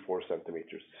to 3-4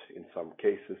 centimeters in some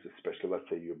cases, especially let's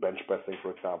say you're bench pressing,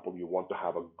 for example. You want to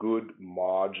have a good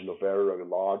margin of error, a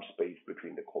large space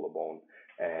between the collarbone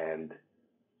and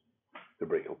the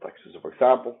brachial plexus. So for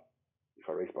example, if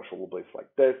I raise my shoulder blades like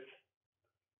this,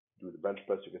 do the bench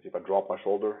press, you can see if I drop my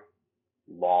shoulder,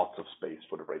 lots of space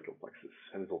for the brachial plexus,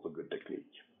 and it's also good technique.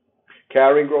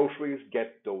 Carrying groceries,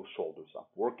 get those shoulders up.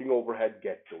 Working overhead,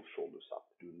 get those shoulders up.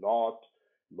 Do not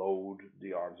load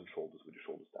the arms and shoulders with your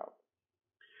shoulders down.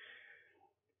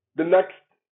 The next,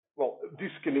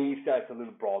 dyskinesia is a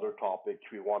little broader topic.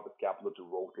 We want the scapula to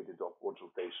rotate into upward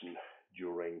rotation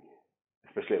during,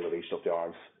 especially elevation of the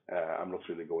arms. I'm not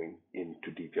really going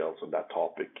into details on that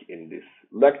topic in this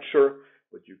lecture,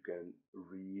 but you can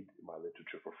read my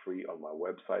literature for free on my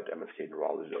website,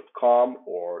 mskneurology.com,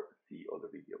 or see other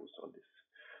videos on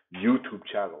this YouTube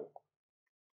channel.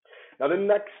 Now, the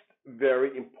next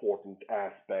very important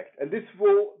aspect, and this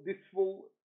will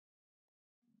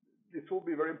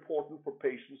be very important for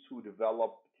patients who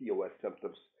develop TOS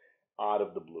symptoms out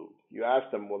of the blue. You ask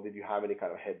them, well, did you have any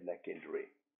kind of head neck injury?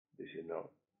 They say no.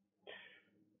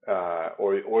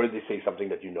 Or they say something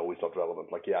that you know is not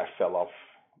relevant, like, yeah, I fell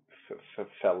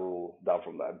down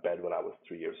from that bed when I was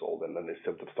 3 years old, and then the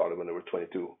symptoms started when they were 22.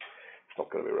 It's not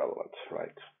going to be relevant,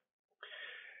 right?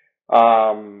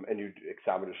 And you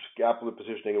examine the scapular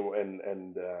positioning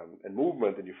and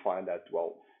movement, and you find that,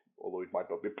 well, although it might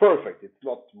not be perfect, it's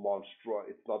not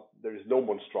there is no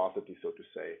monstrosity, so to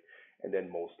say. And then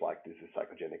most likely it's a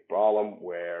psychogenic problem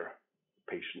where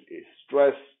the patient is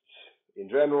stressed in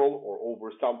general or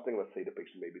over something. Let's say the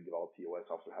patient maybe developed TOS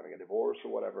after having a divorce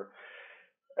or whatever.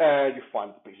 And you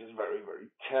find the patient is very, very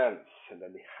tense, and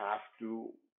then they have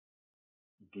to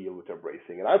deal with their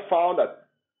bracing. And I found that,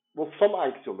 well, some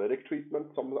anxiolytic treatment,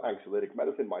 some anxiolytic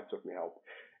medicine might certainly help.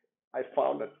 I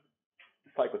found that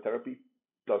psychotherapy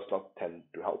does not tend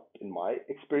to help, in my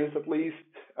experience at least.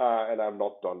 And I've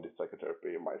not done this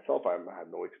psychotherapy myself. I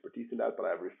have no expertise in that, but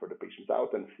I've referred the patients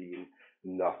out and seen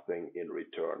nothing in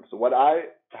return. So what I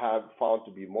have found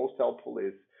to be most helpful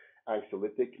is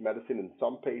anxiolytic medicine in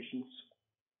some patients,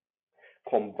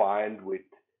 combined with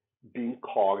being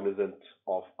cognizant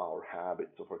of our habits.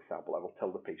 So, for example, I will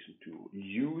tell the patient to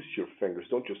use your fingers,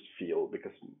 don't just feel,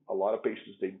 because a lot of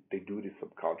patients, they do this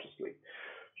subconsciously.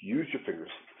 Use your fingers,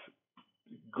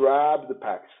 grab the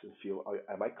pecs and feel,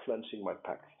 am I clenching my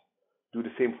pecs? Do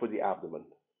the same for the abdomen.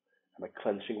 Am I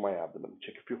clenching my abdomen?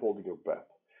 Check if you're holding your breath.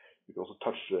 You can also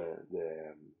touch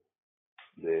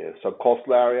the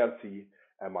subcostal area and see,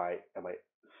 am I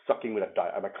sucking with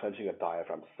that am I clenching a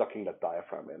diaphragm, sucking that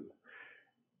diaphragm in?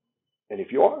 And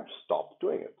if you are, stop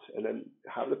doing it. And then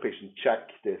have the patient check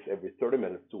this every 30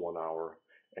 minutes to 1 hour.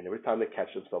 And every time they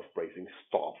catch themselves bracing,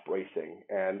 stop bracing.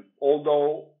 And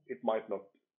although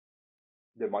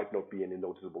there might not be any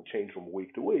noticeable change from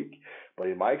week to week, but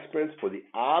in my experience, for the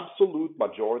absolute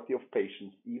majority of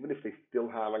patients, even if they still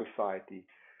have anxiety,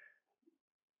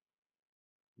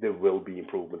 there will be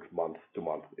improvement month to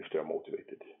month if they're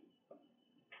motivated.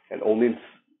 And only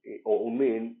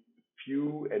in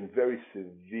few and very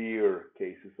severe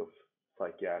cases of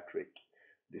psychiatric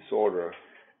disorder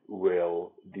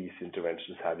will these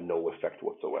interventions have no effect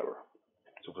whatsoever.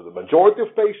 So for the majority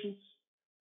of patients,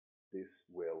 this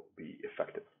will be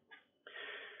effective.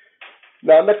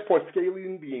 Now, next point,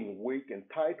 scalene being weak and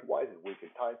tight. Why is it weak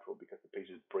and tight? Well, because the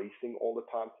patient is bracing all the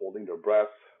time, holding their breath.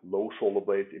 Low shoulder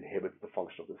blade inhibits the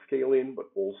function of the scalene, but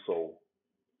also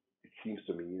it seems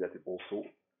to me that it also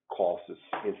causes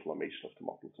inflammation of the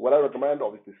muscles. What I recommend,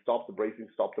 obviously, stop the bracing,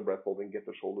 stop the breath holding, get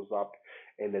the shoulders up,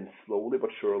 and then slowly but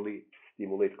surely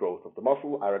stimulate growth of the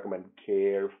muscle. I recommend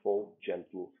careful,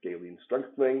 gentle scalene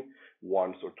strengthening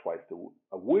once or twice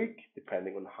a week,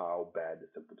 depending on how bad the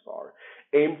symptoms are.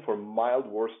 Aim for mild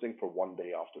worsening for 1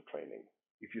 day after training.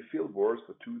 If you feel worse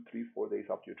for 2, 3, 4 days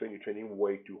after your training, you're training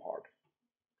way too hard.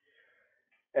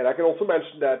 And I can also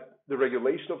mention that the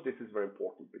regulation of this is very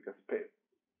important because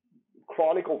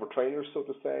chronic overtrainers, so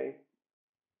to say,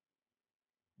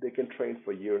 they can train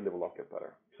for a year and they will not get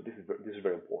better. So this is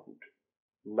very important.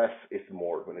 Less is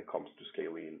more when it comes to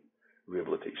scalene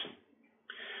rehabilitation.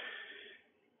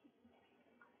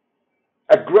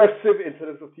 Aggressive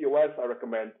incidence of TOS, I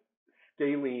recommend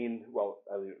scalene,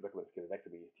 I recommend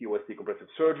scalenectomy, TOS decompressive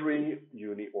surgery,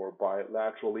 uni or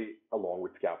bilaterally, along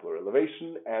with scapular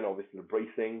elevation, and obviously the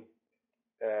bracing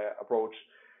approach.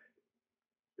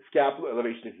 Scapular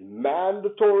elevation is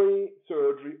mandatory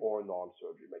surgery or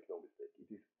non-surgery, make no mistake.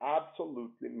 It is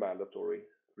absolutely mandatory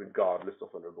regardless of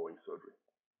undergoing surgery.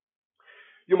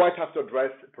 You might have to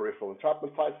address peripheral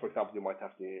entrapment sites. For example, you might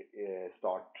have to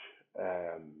start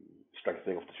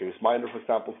strengthening of the teres minor, for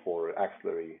example, for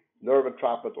axillary nerve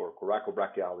entrapment, or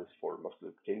coracobrachialis for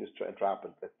musculocutaneous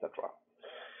entrapment, etc.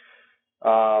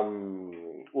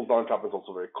 Ulnar entrapment is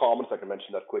also very common, so I can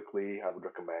mention that quickly. I would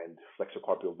recommend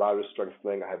flexocarpial varus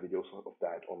strengthening. I have videos of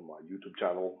that on my YouTube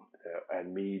channel,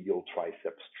 and medial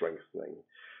triceps strengthening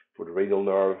for the radial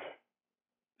nerve,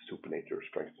 supinator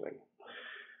strengthening.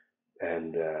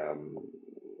 And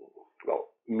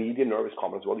median nerve is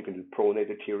common as well. You can do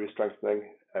pronator teres strengthening,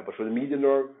 but for the median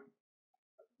nerve,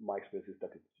 my experience is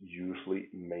that it's usually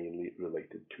mainly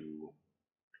related to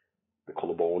the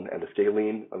collarbone and the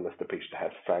scalene, unless the patient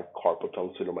has frank carpal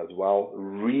tunnel syndrome as well.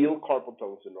 Real carpal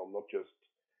tunnel syndrome, not just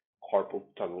carpal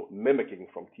tunnel mimicking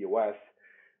from TOS,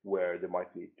 where they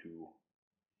might need to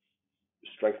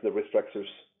strengthen the wrist flexors,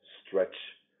 stretch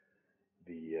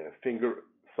the finger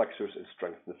flexors, and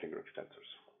strengthen the finger extensors,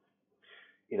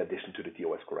 in addition to the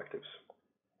TOS correctives.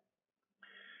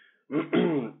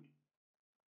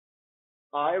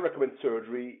 I recommend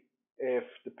surgery if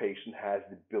the patient has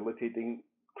debilitating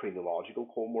craniological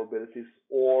comorbidities,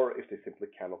 or if they simply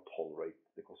cannot tolerate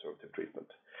the conservative treatment.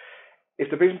 If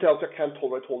the patient tells you I can't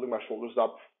tolerate holding my shoulders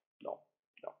up, no,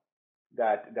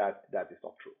 that is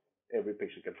not true. Every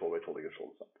patient can tolerate holding their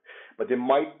shoulders up, but they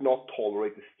might not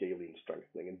tolerate the scalene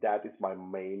strengthening, and that is my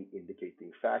main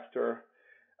indicating factor.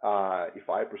 If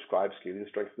I prescribe scalene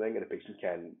strengthening and the patient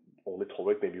can only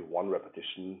tolerate maybe 1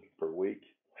 repetition per week,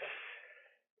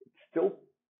 it's still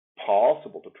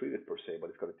possible to treat it per se, but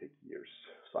it's going to take years.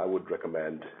 So I would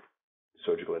recommend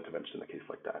surgical intervention in a case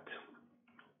like that.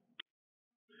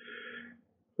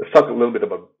 Let's talk a little bit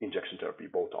about injection therapy,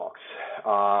 Botox.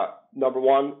 Number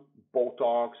one,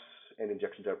 Botox and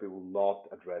injection therapy will not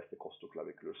address the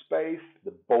costoclavicular space,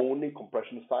 the bony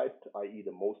compression site, i.e.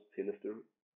 the most sinister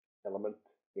element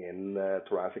in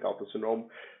thoracic outlet syndrome.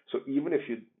 So even if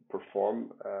you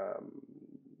perform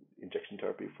injection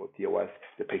therapy for TOS,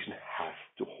 the patient has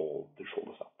to hold their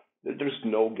shoulders up. There's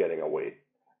no getting away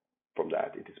from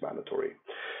that. It is mandatory.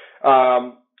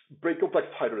 Brachial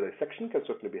plexus hydrodissection can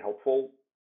certainly be helpful.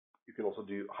 You can also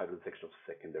do hydrodissection of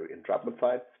secondary entrapment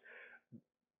sites.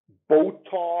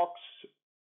 Botox,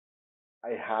 I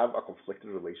have a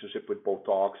conflicted relationship with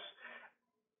Botox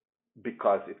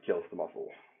because it kills the muscle.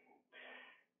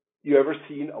 You ever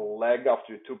seen a leg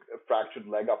after you took a fractured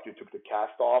leg after you took the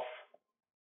cast off?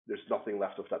 There's nothing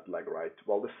left of that leg, right?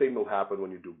 Well, the same will happen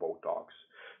when you do Botox.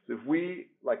 So if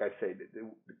we, like I said, the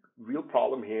real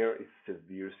problem here is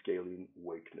severe scalene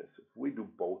weakness. If we do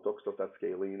Botox of that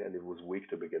scalene and it was weak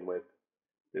to begin with,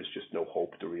 there's just no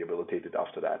hope to rehabilitate it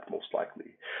after that, most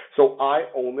likely. So I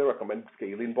only recommend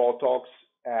scalene Botox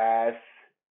as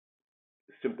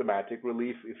symptomatic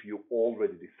relief if you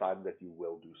already decided that you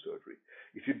will do surgery.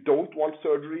 If you don't want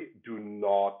surgery, do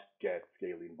not get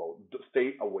scalene Botox.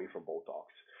 Stay away from Botox.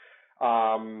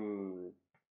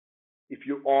 If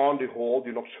you're on the hold,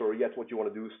 you're not sure yet what you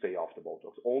want to do, stay off the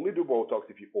Botox. Only do Botox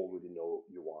if you already know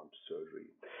you want surgery.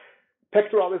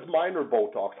 Pectoralis minor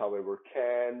Botox, however,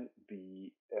 can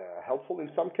be helpful in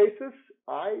some cases.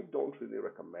 I don't really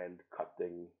recommend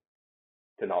cutting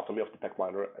tenotomy of the pec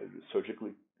minor,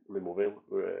 surgically removing,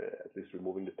 at least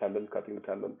removing the tendon, cutting the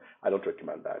tendon. I don't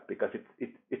recommend that because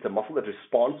it's a muscle that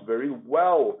responds very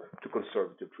well to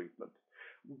conservative treatment.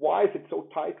 Why is it so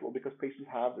tight? Well, because patients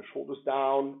have their shoulders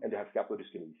down and they have scapular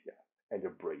dyskinesia and they're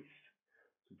braced.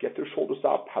 So get their shoulders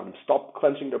up, have them stop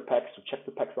clenching their pecs, so check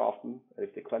the pecs often. And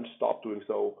if they clench, stop doing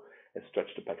so and stretch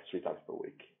the pecs 3 times per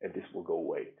week. And this will go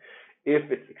away.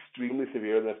 If it's extremely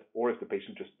severe, or if the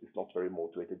patient just is not very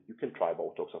motivated, you can try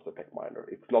Botox of the pec minor.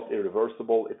 It's not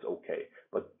irreversible, it's okay.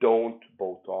 But don't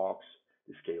Botox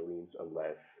the scalenes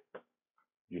unless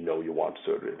you know you want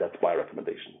surgery. That's my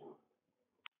recommendation.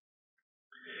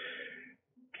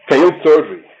 Failed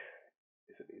surgery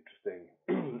is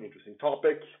an interesting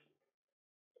topic.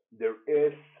 There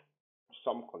is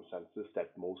some consensus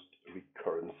that most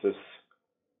recurrences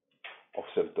of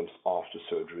symptoms after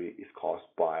surgery is caused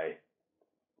by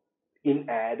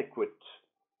inadequate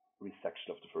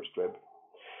resection of the first rib.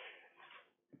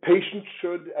 Patient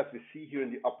should, as we see here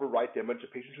in the upper right image, the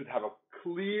patient should have a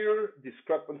clear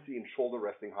discrepancy in shoulder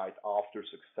resting height after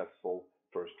successful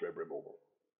first rib removal.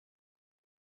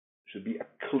 Should be a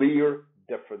clear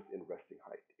difference in resting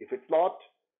height. If it's not,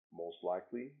 most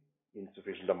likely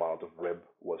insufficient amount of rib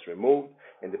was removed,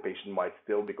 and the patient might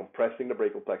still be compressing the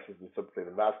brachial plexus and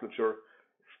subclavian vasculature,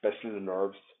 especially the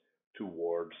nerves,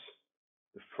 towards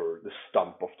the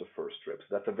stump of the first rib.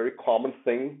 So that's a very common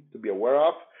thing to be aware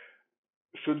of.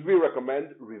 Should we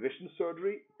recommend revision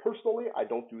surgery? Personally, I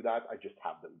don't do that. I just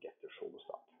have them get their shoulders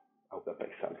up. I hope that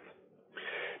makes sense.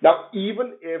 Now,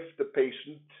 even if the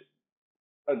patient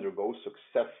undergoes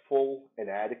successful and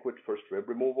adequate first rib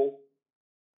removal,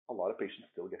 a lot of patients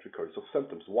still get recurrence of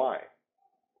symptoms. Why?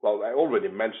 Well, I already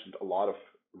mentioned a lot of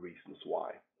reasons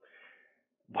why.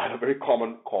 But a very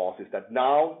common cause is that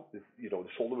now, the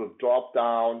shoulder will drop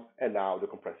down, and now they're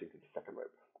compressing to the second rib.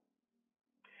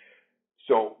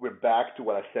 So we're back to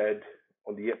what I said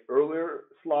on the earlier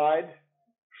slide.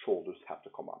 Shoulders have to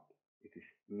come up. It is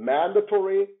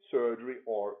mandatory surgery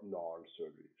or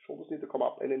non-surgery. Shoulders need to come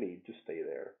up, and they need to stay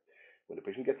there. When the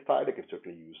patient gets tired, they can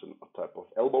certainly use a type of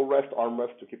elbow rest, arm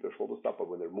rest to keep their shoulders up. But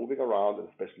when they're moving around, and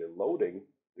especially loading,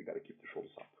 they got to keep their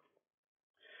shoulders up.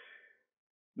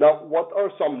 Now, what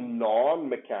are some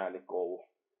non-mechanical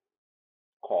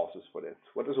causes for this?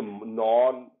 What are some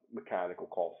non-mechanical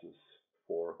causes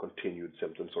for continued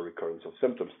symptoms or recurrence of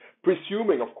symptoms?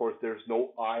 Presuming, of course, there's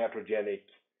no iatrogenic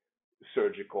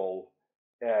surgical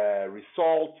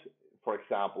result, for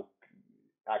example,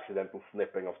 accidental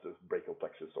snipping of the brachial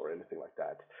plexus or anything like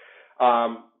that.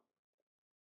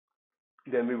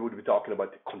 Then we would be talking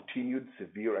about continued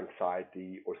severe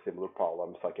anxiety or similar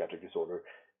problem, psychiatric disorder,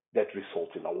 that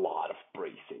results in a lot of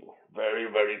bracing. Very,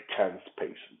 very tense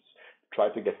patients. Try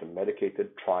to get them medicated,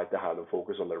 try to have them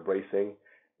focus on their bracing.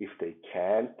 If they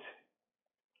can't,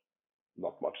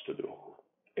 not much to do,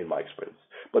 in my experience.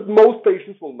 But most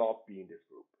patients will not be in this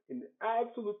group. In the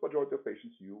absolute majority of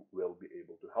patients, you will be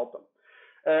able to help them.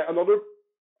 Another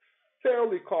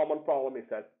fairly common problem is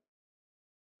that,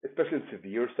 especially in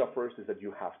severe sufferers, is that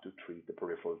you have to treat the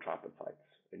peripheral entrapment sites,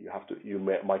 and you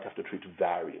might have to treat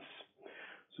various.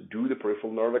 So do the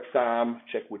peripheral nerve exam,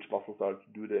 check which muscles are,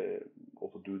 do the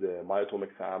myotome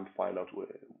exam, find out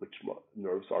which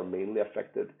nerves are mainly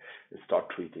affected, and start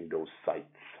treating those sites.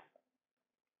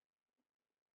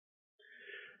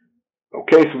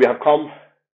 Okay, so we have come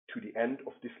to the end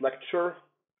of this lecture.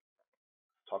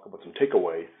 Talk about some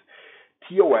takeaways.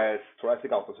 TOS,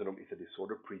 thoracic outlet syndrome, is a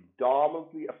disorder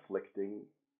predominantly afflicting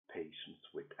patients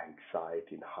with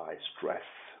anxiety and high stress.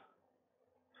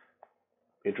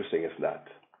 Interesting, isn't that?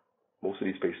 Most of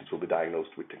these patients will be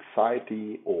diagnosed with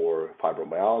anxiety or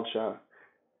fibromyalgia,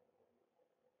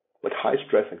 but high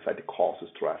stress anxiety causes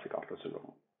thoracic outlet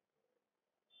syndrome.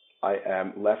 I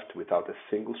am left without a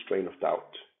single strain of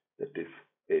doubt that this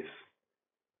is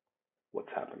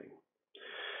what's happening.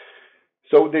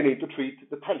 So they need to treat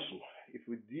the tension. If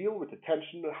we deal with the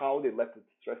tension and how they let the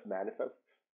stress manifest,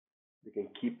 they can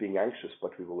keep being anxious,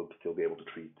 but we will still be able to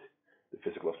treat the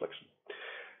physical affliction.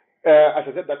 As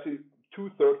I said, that's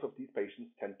 2/3 of these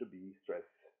patients tend to be stress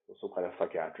or some kind of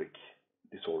psychiatric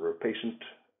disorder patient.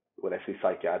 When I say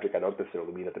psychiatric, I don't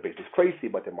necessarily mean that the patient is crazy,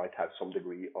 but they might have some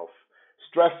degree of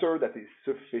stressor that is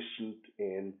sufficient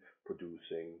in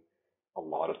producing a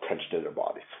lot of tension in their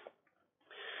bodies.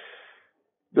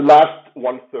 The last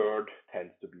 1/3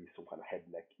 tends to be some kind of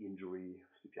head-neck injury.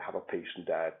 If you have a patient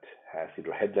that has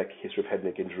either history of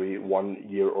head-neck injury 1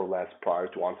 year or less prior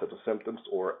to onset of symptoms,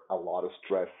 or a lot of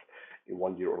stress in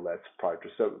 1 year or less prior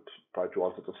to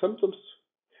onset of symptoms,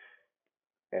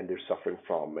 and they're suffering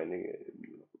from any,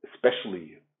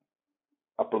 especially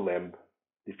upper limb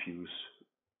diffuse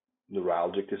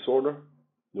neuralgic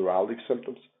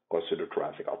symptoms, consider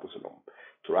thoracic outlet syndrome.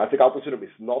 Thoracic outlet syndrome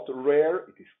is not rare,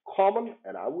 it is common,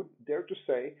 and I would dare to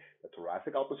say that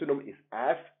thoracic outlet syndrome is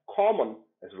as common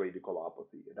as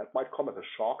radiculopathy. And that might come as a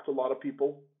shock to a lot of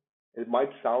people. It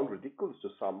might sound ridiculous to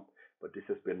some, but this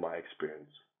has been my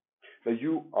experience. Now,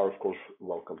 you are, of course,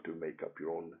 welcome to make up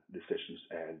your own decisions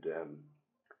and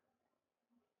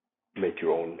make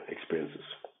your own experiences.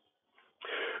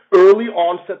 Early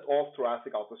onset of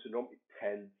thoracic outlet syndrome, it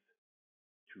tends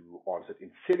to onset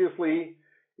insidiously.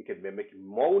 It can mimic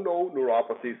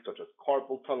mononeuropathies such as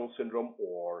carpal tunnel syndrome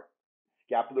or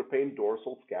scapular pain,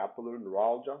 dorsal scapular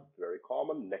neuralgia, very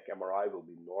common. Neck MRI will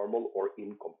be normal or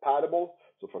incompatible.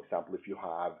 So, for example, if you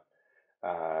have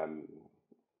a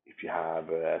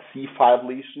C5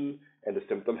 lesion and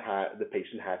the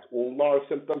patient has ulnar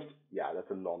symptoms, yeah,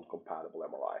 that's a non-compatible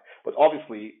MRI. But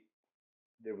obviously,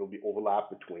 there will be overlap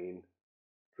between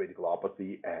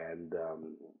radiculopathy and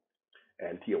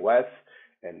TOS,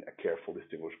 and a careful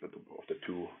distinguishment of the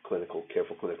two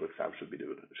careful clinical exams should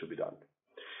be done.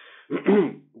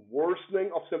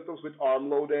 Worsening of symptoms with arm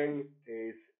loading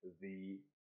is the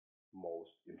most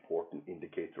important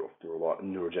indicator of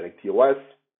neurogenic TOS.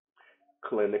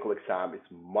 Clinical exam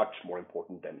is much more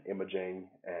important than imaging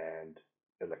and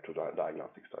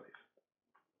electrodiagnostic studies.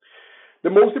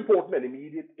 The most important and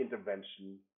immediate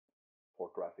intervention for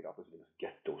thoracic outlet syndrome is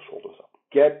get those shoulders up.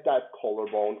 Get that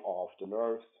collarbone off the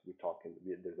nerves.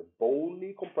 There's a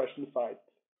bony compression site.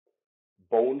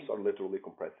 Bones are literally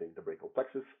compressing the brachial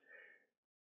plexus.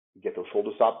 Get those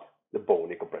shoulders up, the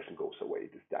bony compression goes away.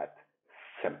 It is that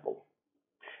simple.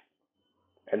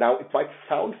 And now it might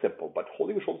sound simple, but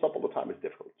holding the shoulders up all the time is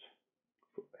difficult.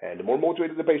 And the more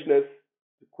motivated the patient is,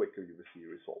 the quicker you will see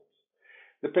results.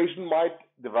 The patient might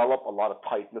develop a lot of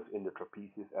tightness in the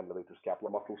trapezius and levator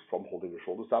scapular muscles from holding the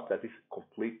shoulders up. That is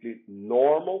completely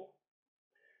normal.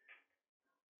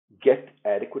 Get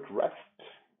adequate rest.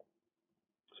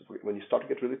 So when you start to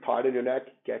get really tired in your neck,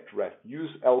 get rest. Use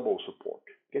elbow support.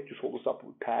 Get your shoulders up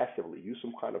passively. Use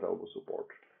some kind of elbow support.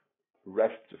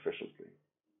 Rest sufficiently.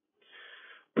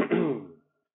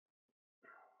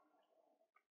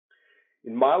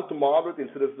 In mild to moderate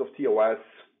incidences of TOS,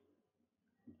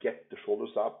 get the shoulders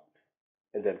up,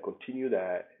 and then continue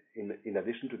that. In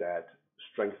addition to that,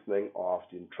 strengthening of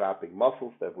the entrapping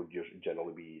muscles. That would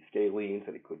generally be scalenes,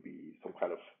 and it could be some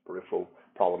kind of peripheral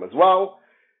problem as well.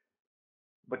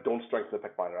 But don't strengthen the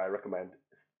pec minor. I recommend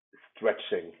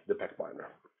stretching the pec minor.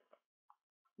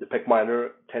 The pec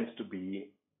minor tends to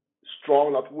be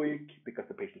strong, not weak, because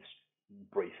the patient is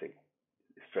bracing,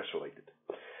 stress related.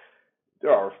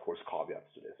 There are, of course,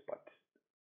 caveats to this, but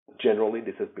generally,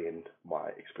 this has been my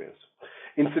experience.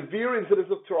 In severe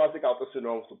incidents of thoracic outlet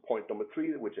syndrome, so point number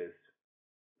 3, which is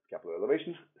scapular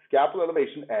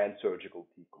elevation and surgical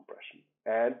decompression.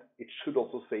 And it should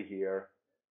also say here,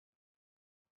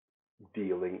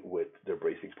 dealing with their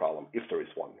bracing problem, if there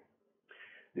is one.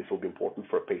 This will be important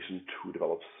for a patient who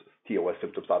develops TOS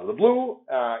symptoms out of the blue.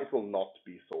 It will not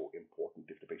be so important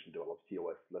if the patient develops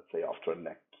TOS, let's say, after a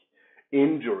neck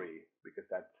injury, because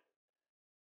that's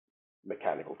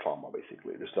mechanical trauma,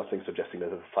 basically. There's nothing suggesting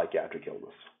that it's a psychiatric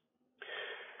illness.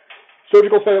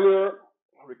 Surgical failure,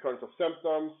 recurrence of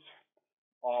symptoms,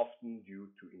 often due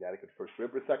to inadequate first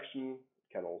rib resection,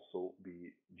 can also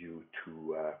be due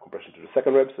to compression to the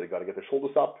second rib, so you got to get the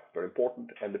shoulders up, very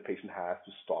important, and the patient has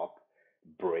to stop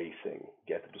bracing.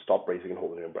 Get them to stop bracing and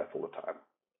holding their breath all the time.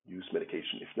 Use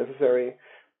medication if necessary,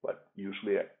 but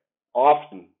usually,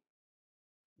 often,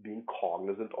 being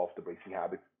cognizant of the bracing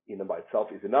habit in and by itself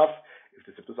is enough. If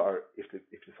the symptoms are, if the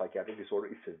psychiatric disorder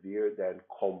is severe, then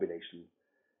combination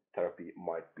therapy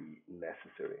might be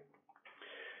necessary.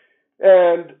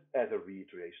 And as a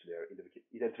reiteration there,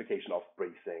 identification of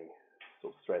bracing,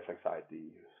 so stress, anxiety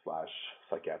 /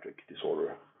 psychiatric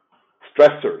disorder.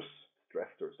 Stressors,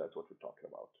 that's what we're talking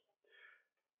about.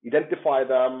 Identify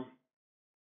them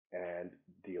and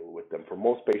deal with them. For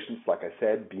most patients, like I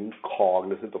said, being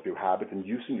cognizant of your habit and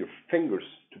using your fingers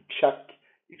to check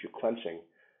if you're clenching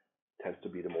tends to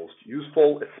be the most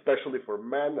useful, especially for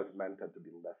men, as men tend to be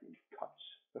less in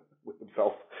touch with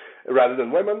themselves rather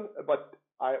than women. But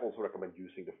I also recommend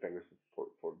using the fingers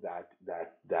for that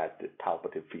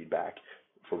palpative feedback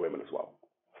for women as well.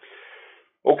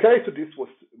 Okay, so this was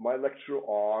my lecture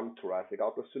on thoracic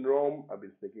outlet syndrome. I've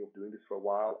been thinking of doing this for a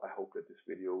while. I hope that this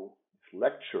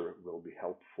lecture will be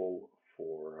helpful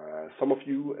for some of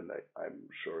you, and I'm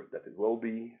sure that it will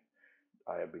be.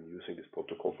 I have been using this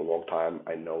protocol for a long time.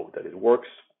 I know that it works,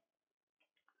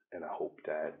 and I hope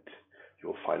that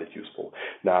you'll find it useful.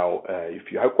 Now,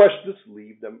 if you have questions,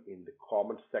 leave them in the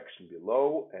comment section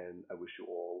below, and I wish you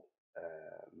all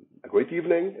a great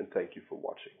evening, and thank you for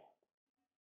watching.